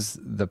has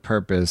the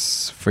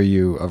purpose for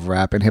you of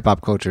rap and hip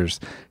hop cultures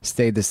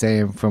stayed the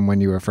same from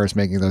when you were first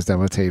making those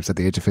demo tapes at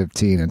the age of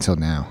 15 until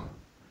now?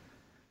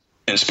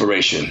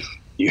 Inspiration.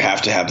 You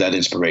have to have that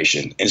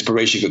inspiration.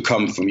 Inspiration could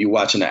come from you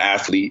watching an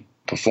athlete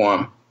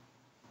perform.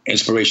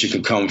 Inspiration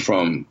could come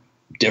from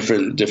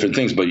different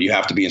things, but you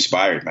have to be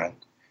inspired, man.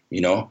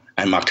 You know,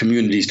 and my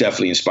community is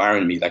definitely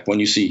inspiring me. Like when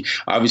you see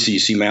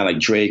man like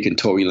Drake and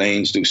Tory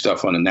Lanez do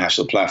stuff on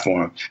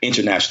a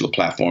international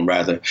platform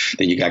rather.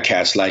 Then you got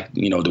cats like,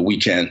 you know, The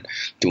Weeknd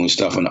doing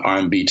stuff on the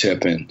R&B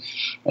tip and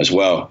as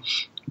well.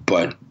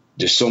 But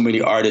there's so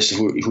many artists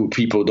who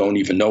people don't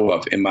even know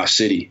of in my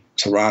city,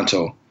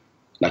 Toronto.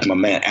 Like my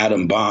man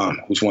Adam Bomb,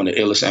 who's one of the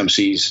illest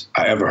MCs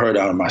I ever heard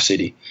out of my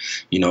city.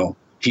 You know,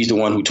 he's the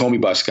one who told me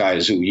about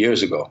Skyzoo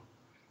years ago.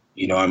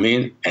 You know what I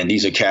mean? And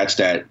these are cats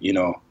that, you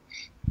know,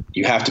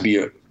 you have to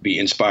be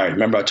inspired.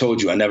 Remember, I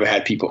told you I never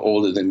had people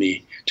older than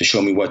me to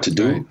show me what to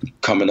do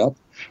coming up.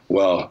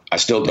 Well, I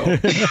still don't.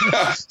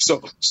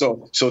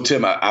 So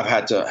Tim, I've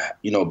had to,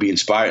 you know, be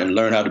inspired and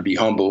learn how to be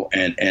humble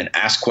and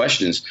ask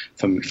questions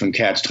from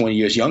cats 20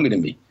 years younger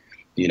than me,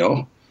 you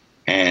know?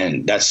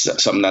 And that's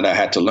something that I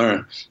had to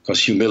learn,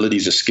 because humility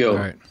is a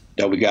skill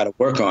that we got to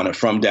work on. And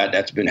from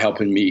that's been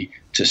helping me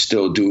to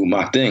still do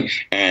my thing.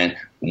 And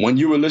when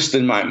you were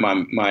listing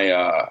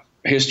my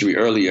history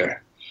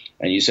earlier,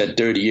 and you said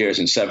 30 years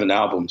and 7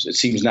 albums, it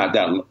seems not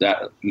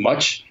that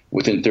much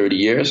within 30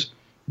 years.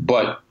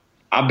 But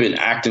I've been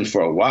acting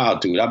for a while,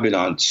 dude. I've been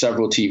on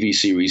several TV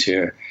series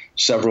here,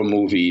 several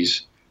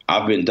movies.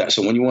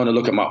 So when you want to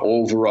look at my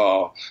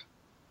overall,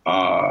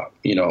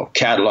 you know,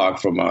 catalog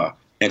from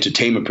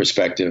entertainment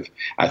perspective,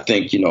 I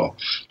think, you know,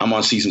 I'm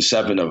on season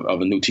 7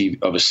 of a new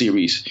of a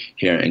series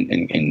here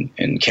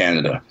in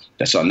Canada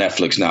that's on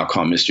Netflix now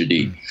called Mr.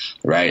 D,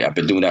 right? I've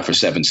been doing that for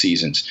 7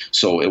 seasons.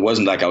 So it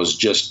wasn't like I was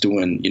just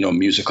doing, you know,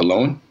 music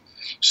alone.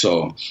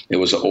 So it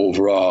was an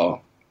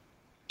overall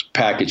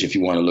package, if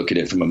you want to look at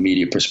it from a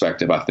media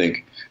perspective. I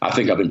think I've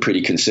been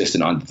pretty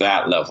consistent on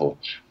that level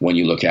when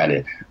you look at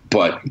it.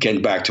 But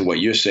getting back to what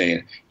you're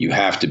saying, you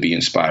have to be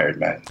inspired,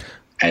 man.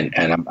 And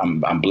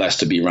I'm blessed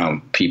to be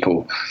around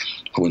people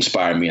who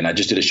inspire me. And I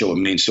just did a show with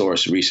Main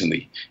Source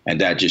recently, and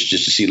that just to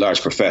see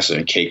Large Professor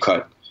and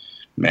K-Cut,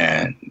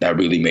 man, that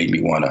really made me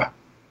want to,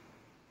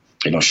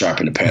 you know,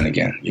 sharpen the pen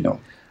again, you know.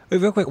 Wait,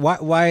 real quick,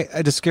 why?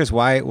 I just curious,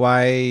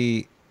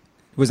 why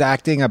was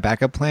acting a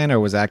backup plan, or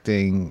was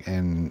acting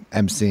and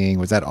emceeing,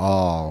 was that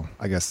all,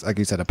 I guess, like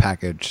you said, a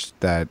package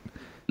that?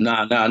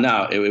 No.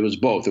 It was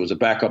both. It was a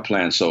backup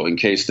plan. So in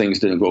case things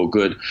didn't go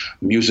good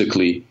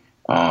musically,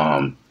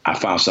 I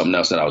found something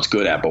else that I was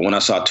good at. But when I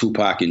saw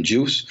Tupac and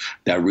Juice,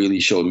 that really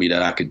showed me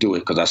that I could do it,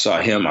 because I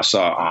saw him, I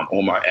saw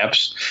Omar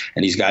Epps,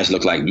 and these guys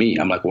look like me.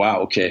 I'm like,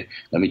 wow, okay,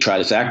 let me try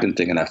this acting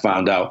thing. And I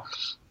found out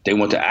they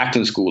went to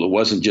acting school. It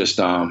wasn't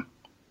just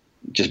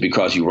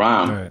because you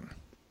rhyme. Right.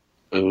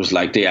 It was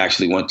like they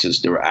actually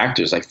they were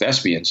actors, like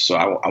thespians. So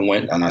I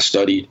went and I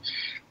studied,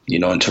 you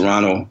know, in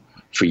Toronto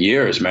for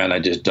years, man. I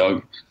just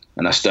dug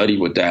and I studied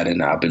with that,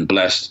 and I've been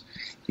blessed.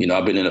 You know,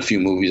 I've been in a few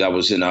movies. I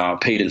was in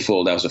Paid in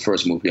Full. That was the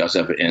first movie I was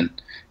ever in.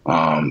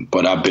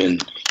 But I've been,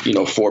 you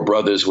know, Four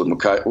Brothers with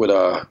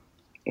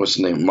what's his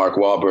name, Mark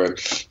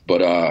Wahlberg.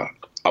 But I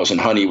was in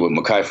Honey with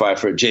Mekhi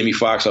Phifer. Jamie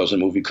Foxx, I was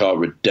in a movie called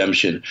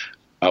Redemption.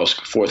 I was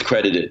 4th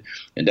credited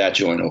in that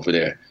joint over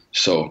there.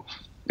 So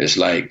it's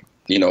like,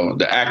 you know,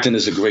 the acting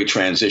is a great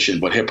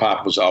transition, but hip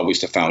hop was always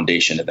the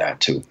foundation of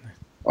that too.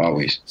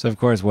 Always. So of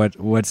course,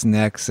 what's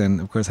next? And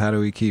of course, how do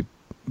we keep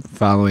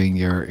following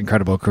your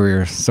incredible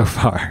career so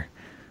far?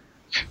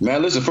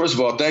 Man, listen, first of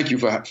all, thank you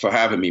for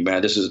having me,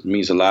 man. This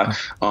means a lot.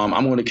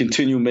 I'm going to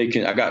continue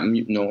making, I got,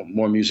 you know,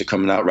 more music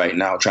coming out right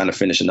now, trying to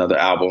finish another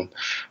album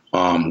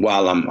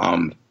while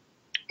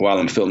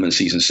I'm filming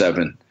season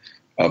 7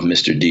 of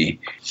Mr. D.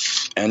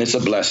 And it's a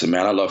blessing,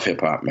 man. I love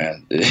hip hop,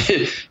 man.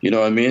 You know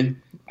what I mean?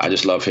 I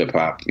just love hip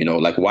hop, you know,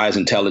 like Wise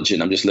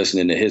Intelligent. I'm just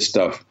listening to his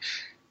stuff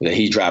that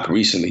he dropped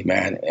recently,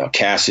 man.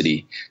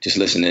 Cassidy, just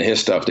listening to his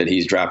stuff that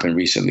he's dropping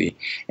recently.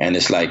 And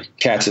it's like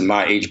cats in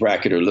my age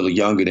bracket or a little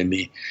younger than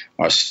me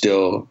are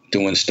still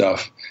doing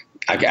stuff.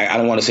 I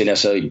don't want to say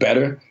necessarily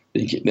better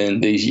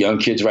than these young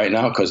kids right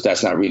now, because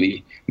that's not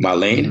really my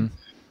lane. Mm-hmm.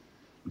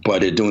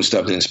 But they're doing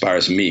stuff that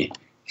inspires me,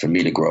 for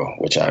me to grow,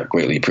 which I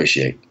greatly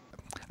appreciate.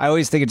 I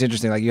always think it's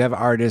interesting. Like, you have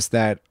artists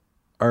that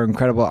are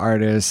incredible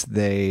artists.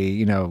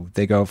 They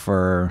go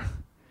for,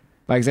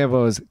 my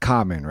example is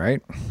Common,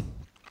 right?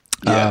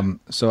 Yeah.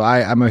 So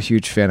I'm a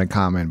huge fan of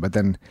Common, but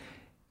then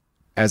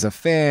as a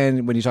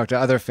fan, when you talk to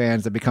other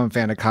fans that become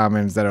fan of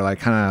Commons that are like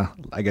kind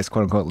of, I guess,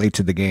 quote unquote, late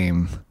to the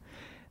game,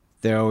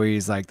 they're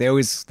always like, they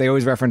always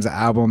reference an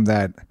album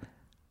that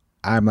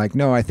I'm like,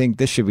 no, I think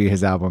this should be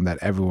his album that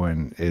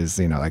everyone is,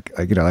 Yo,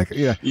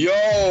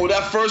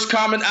 that first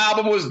Common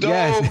album was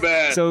dope,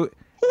 man. So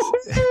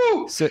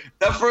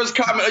that first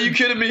Common, are you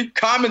kidding me?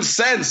 Common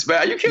Sense, man.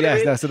 Are you kidding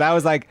me? Yes, so that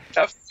was like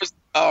that first,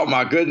 oh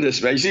my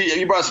goodness, man. You see,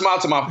 you brought a smile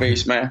to my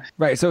face, man.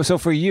 Right. So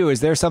for you,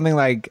 is there something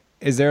like,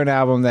 is there an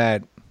album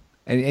that,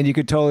 and you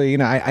could totally,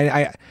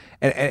 and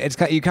it's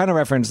you kind of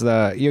referenced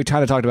you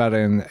kind of talked about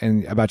it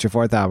in about your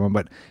 4th album,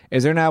 but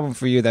is there an album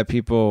for you that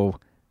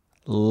people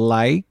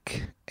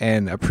like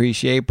and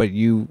appreciate, but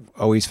you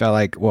always felt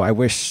like, well, I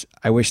wish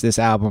this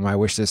album, I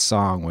wish this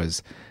song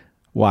was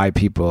why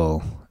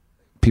people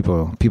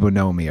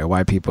know me, or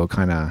why people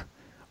kind of,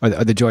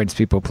 or the joints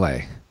people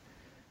play?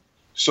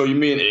 So you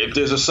mean if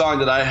there's a song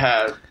that I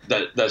had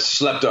that's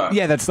slept on?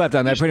 Yeah, that's slept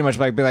on. That pretty much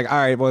like be like, all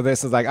right, well,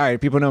 this is like, all right,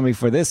 people know me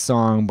for this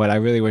song, but I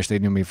really wish they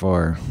knew me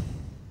for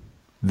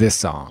this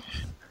song.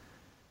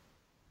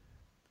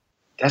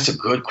 That's a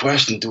good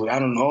question, dude. I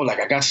don't know. Like,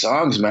 I got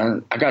songs,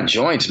 man. I got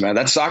joints, man.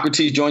 That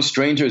Socrates joint,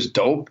 Stranger, is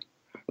dope.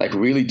 Like,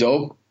 really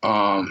dope.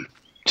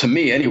 To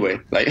me, anyway.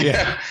 Like,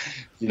 yeah.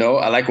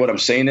 I like what I'm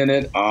saying in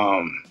it.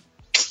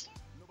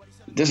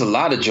 There's a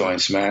lot of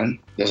joints, man.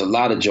 There's a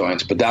lot of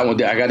joints. But that one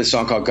there, I got a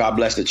song called God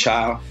Bless the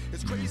Child.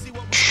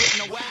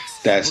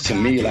 That's, to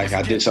me, like,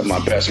 I did some of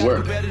my best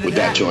work with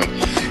that joint.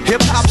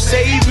 Hip-hop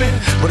saved me,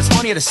 but it's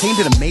funny, the same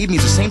that made me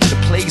is the same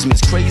that plagues me.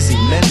 It's crazy,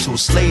 mental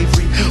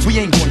slavery. We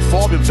ain't going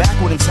forward, but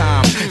backward in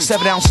time.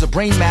 7 ounces of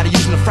brain matter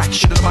using a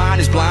fraction of the mind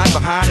is blind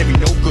behind every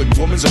no good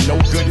woman's a no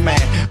good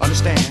man.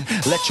 Understand?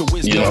 Let your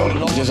wisdom.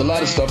 There's a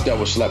lot of stuff that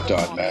was slept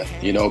on, man.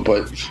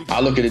 But I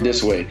look at it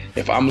this way.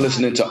 If I'm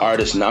listening to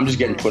artists, and I'm just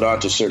getting put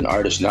on to certain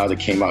artists now that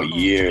came out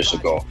years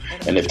ago,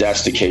 and if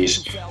that's the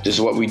case, this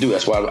is what we do.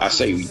 That's why I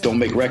say we don't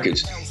make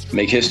records,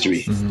 make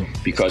history.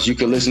 Mm-hmm. Because you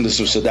can listen to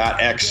some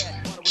Sadat X,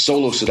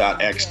 solo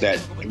Sadat X, that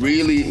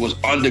really was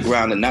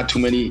underground and not too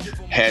many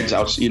heads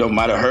out,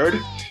 might have heard.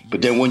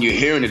 But then when you're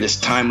hearing it, it's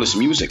timeless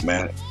music,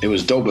 man. It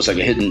was dope. It's like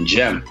a hidden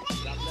gem,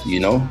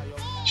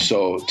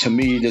 So to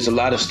me, there's a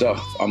lot of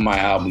stuff on my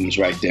albums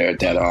right there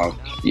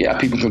that,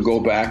 people can go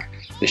back.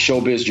 The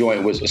Showbiz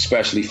joint was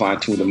especially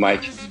Fine-Tune the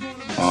Mic.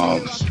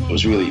 It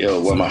was really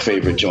ill, one of my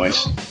favorite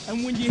joints.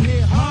 And when you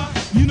hear hot,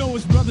 you know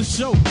it's Brother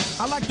Show.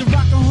 I like to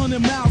rock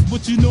 100 miles,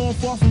 but you know I'm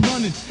far from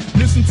running.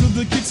 Listen to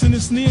the kicks and the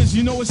snares,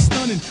 you know it's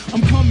stunning.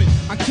 I'm coming,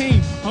 I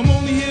came, I'm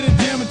only here to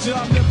damage you.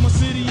 I left my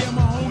city and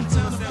my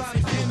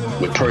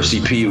hometown. With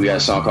Percy P, we had a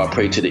song called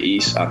Pray to the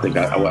East. I think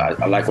I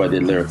like what I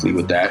did lyrically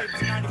with that.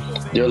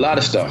 There are a lot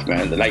of stuff,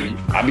 man. Like,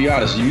 I'll be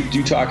honest,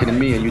 you talking to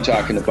me and you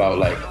talking about,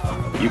 like,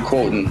 you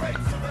quoting,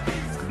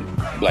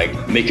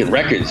 like, making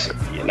records.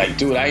 Like,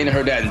 dude, I ain't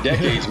heard that in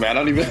decades, man. I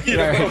don't even,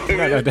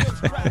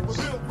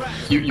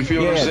 you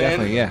feel what I'm saying?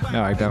 Definitely, yeah.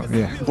 No, I don't,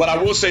 yeah. But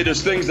I will say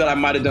there's things that I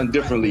might have done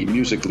differently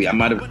musically. I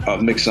might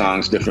have mixed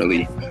songs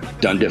differently,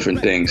 done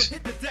different things.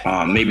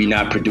 Maybe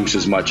not produce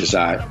as much as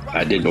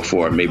I did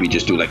before. Maybe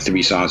just do like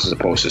 3 songs as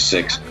opposed to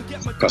 6,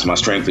 because my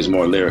strength is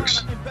more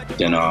lyrics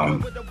than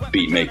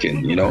beat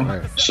making, you know?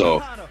 Right.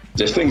 So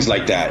there's things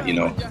like that, you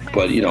know?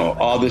 But, you know,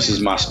 all this is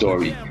my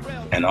story.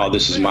 And all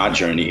this is my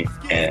journey,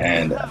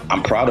 and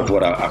I'm proud of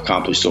what I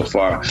accomplished so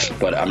far,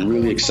 but I'm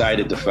really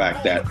excited the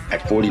fact that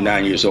at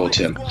 49 years old,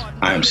 Tim,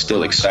 I am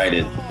still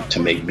excited to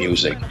make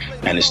music,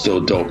 and it's still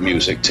dope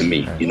music to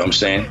me, you know what I'm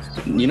saying?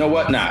 You know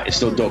what? Nah, it's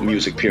still dope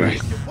music,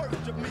 period.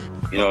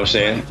 You know what I'm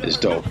saying? It's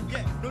dope,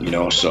 you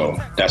know,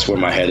 so that's where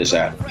my head is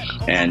at,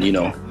 and, you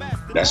know,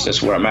 that's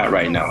just where I'm at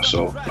right now.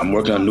 So I'm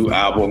working on a new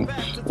album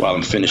while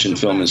I'm finishing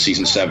filming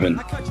season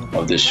 7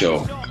 of this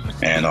show.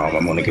 And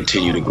I'm going to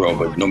continue to grow.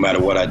 But no matter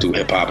what I do,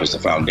 hip-hop is the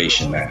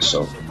foundation, man.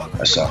 So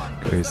that's up.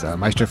 He's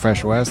Maestro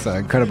Fresh West.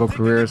 Incredible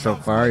career so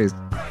far. He's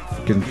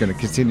going to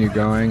continue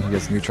going. He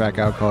has a new track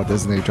out called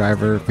Disney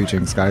Driver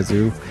featuring Sky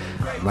Zoo.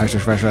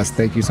 Maestro Fresh West,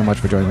 thank you so much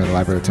for joining me at the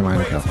library with Tim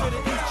Einenkel.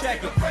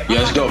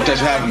 Yeah, it's dope.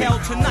 Thanks for having me.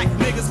 Tonight,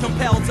 niggas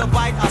compelled to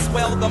bite. I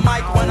swell the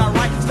mic when I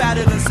write.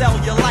 Fatter than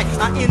cellulite.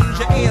 I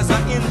injure ears,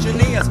 I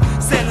engineers.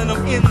 Sending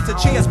them into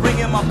chairs.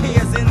 Bringing my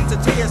peers into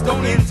tears.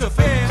 Don't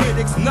interfere.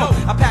 Critics know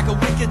I pack a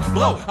wicked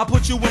blow. I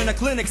put you in a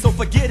clinic, so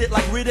forget it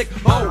like Riddick.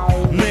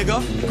 Oh,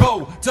 nigga,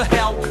 go to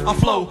hell. I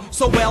flow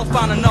so well.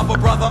 Find another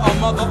brother, a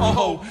mother, a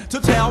hoe.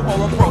 To tell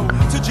or a pro.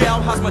 To jail,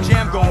 how's my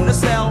jam going to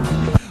sell?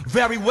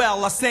 Very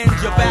well, I send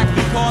you back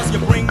because you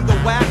bring the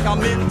whack.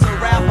 I'm into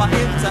rap, I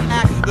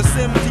interact. The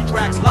Simty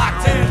tracks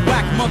locked in.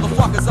 Whack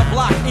motherfuckers are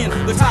blocked in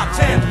the top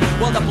 10.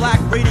 Well, the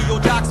black radio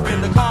jock spin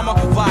the karma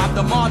vibe,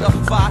 the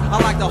modified. I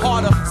like the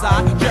harder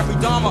side. Jeffrey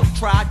Dahmer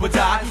tried but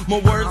died.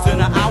 More words in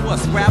an hour.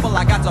 Scrabble,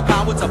 I got the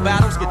power to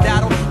battle,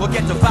 skedaddle, or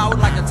get devoured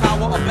like the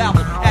Tower of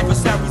Babel.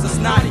 Adversaries are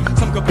snotty.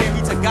 Some compare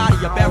me to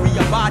Gotti. I bury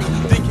your body,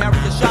 then carry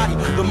a shotty.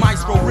 The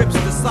maestro rips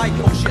the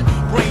psycho shit.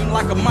 Brain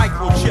like a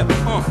microchip.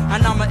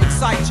 And I'ma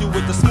excite you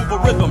with the smoother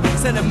rhythm,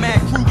 sending mad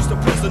crews to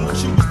prison who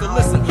choose to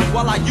listen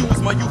while I use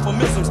my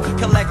euphemisms,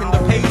 collecting the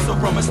peso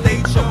from a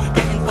stage show,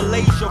 getting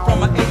fellatio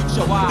from an age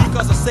show.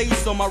 Because I say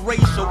so, my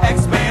ratio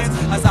expands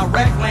as I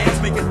rap lands,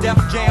 making death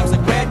jams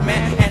like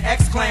Redman and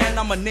X-Clan.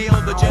 I'ma nail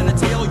the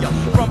genitalia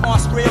from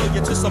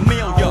Australia to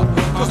Somalia,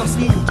 cause I'm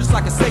smooth just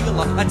like a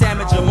sailor, I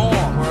damage them all.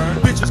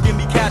 Bitches give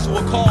me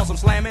casual calls, I'm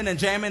slamming and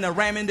jamming and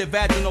ramming the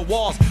vaginal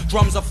walls.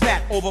 Drums are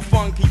fat over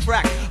funky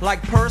track,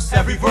 like Purse,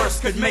 every verse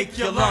could make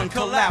your lung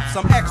collapse.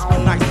 I'm extra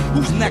nice,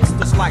 who's next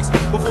to slice?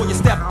 Before you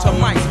step to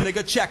mice,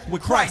 nigga, check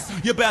with Christ.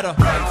 You better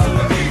pray to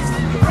the east,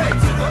 pray to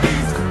the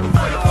east.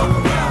 Before you fuck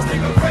around,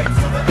 nigga, pray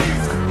to the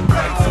east,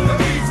 pray to the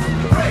east,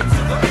 pray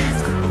to the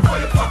east. Before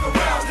you fuck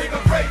around, nigga,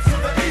 pray to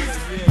the east,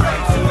 pray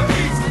to the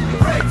east,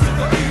 pray to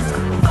the east.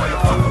 Before you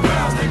fuck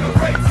around, nigga,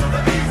 pray to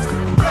the east,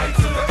 pray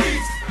to the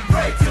east,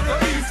 pray to the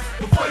east.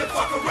 Before you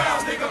fuck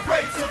around, nigga,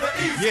 pray to the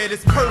east. Yeah,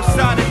 this Purse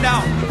signing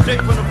out. Jake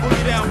from the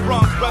Boogie Down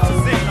Bronx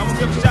representing. I'm gonna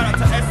give a shout out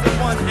to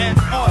SN1 and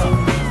Honor,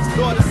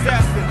 Lord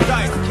Assassin,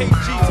 Dice,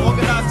 KG,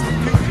 Organized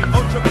Confusion,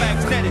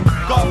 Ultramagnetic,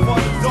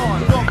 Godfather Dawn,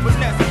 North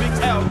Finesse, Big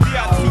L,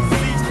 DITC,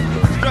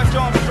 Stretch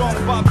Armstrong,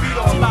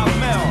 Bobbito, and Loud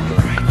Mel.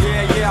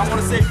 Yeah, I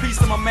wanna say peace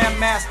to my man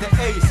Master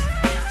Ace,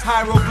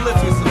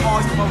 Hieroglyphics, and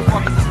all you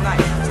motherfuckers is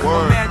nice.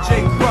 My man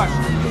Jay Crush,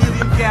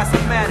 Helium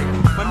Gas-O-Matic,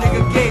 my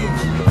nigga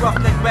Gage,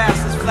 Roughneck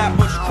Bastards,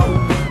 Flatbush Crew.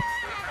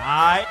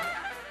 Alright.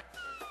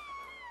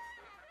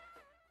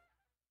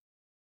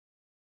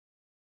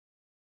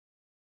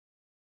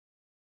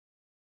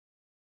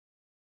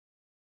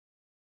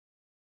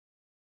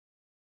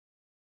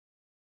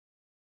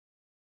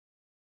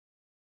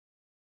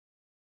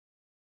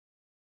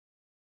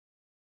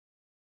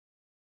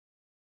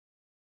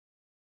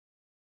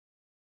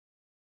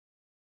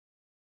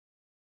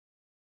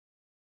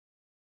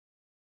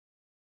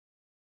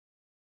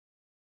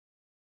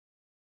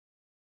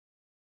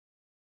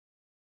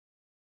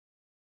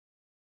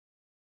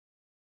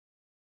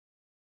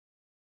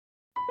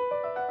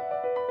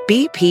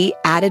 BP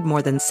added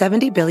more than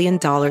 $70 billion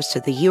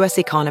to the U.S.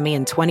 economy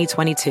in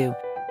 2022.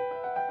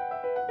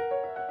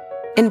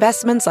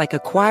 Investments like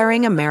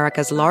acquiring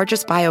America's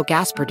largest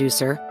biogas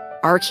producer,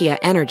 Archaea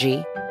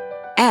Energy,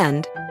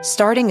 and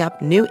starting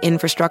up new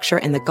infrastructure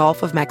in the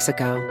Gulf of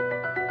Mexico.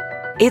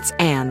 It's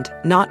and,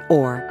 not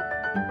or.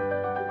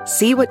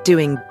 See what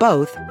doing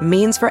both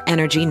means for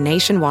energy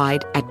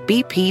nationwide at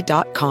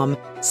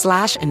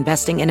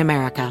bp.com/investing in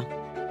America.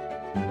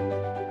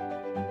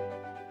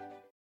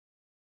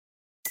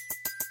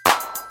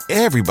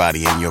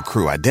 Everybody in your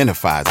crew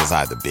identifies as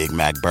either Big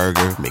Mac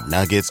Burger,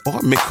 McNuggets, or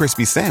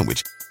McCrispy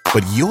Sandwich.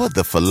 But you're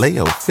the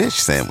Filet-O-Fish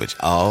Sandwich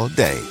all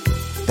day.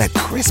 That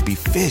crispy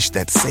fish,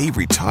 that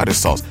savory tartar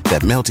sauce,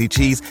 that melty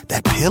cheese,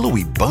 that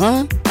pillowy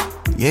bun.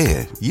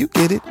 Yeah, you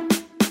get it.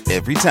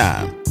 Every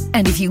time.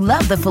 And if you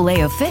love the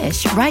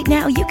Filet-O-Fish, right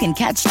now you can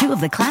catch two of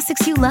the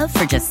classics you love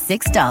for just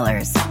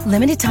 $6.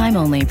 Limited time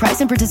only.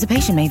 Price and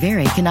participation may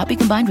vary. Cannot be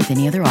combined with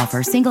any other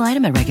offer. Single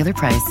item at regular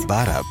price.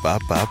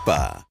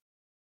 Ba-da-ba-ba-ba.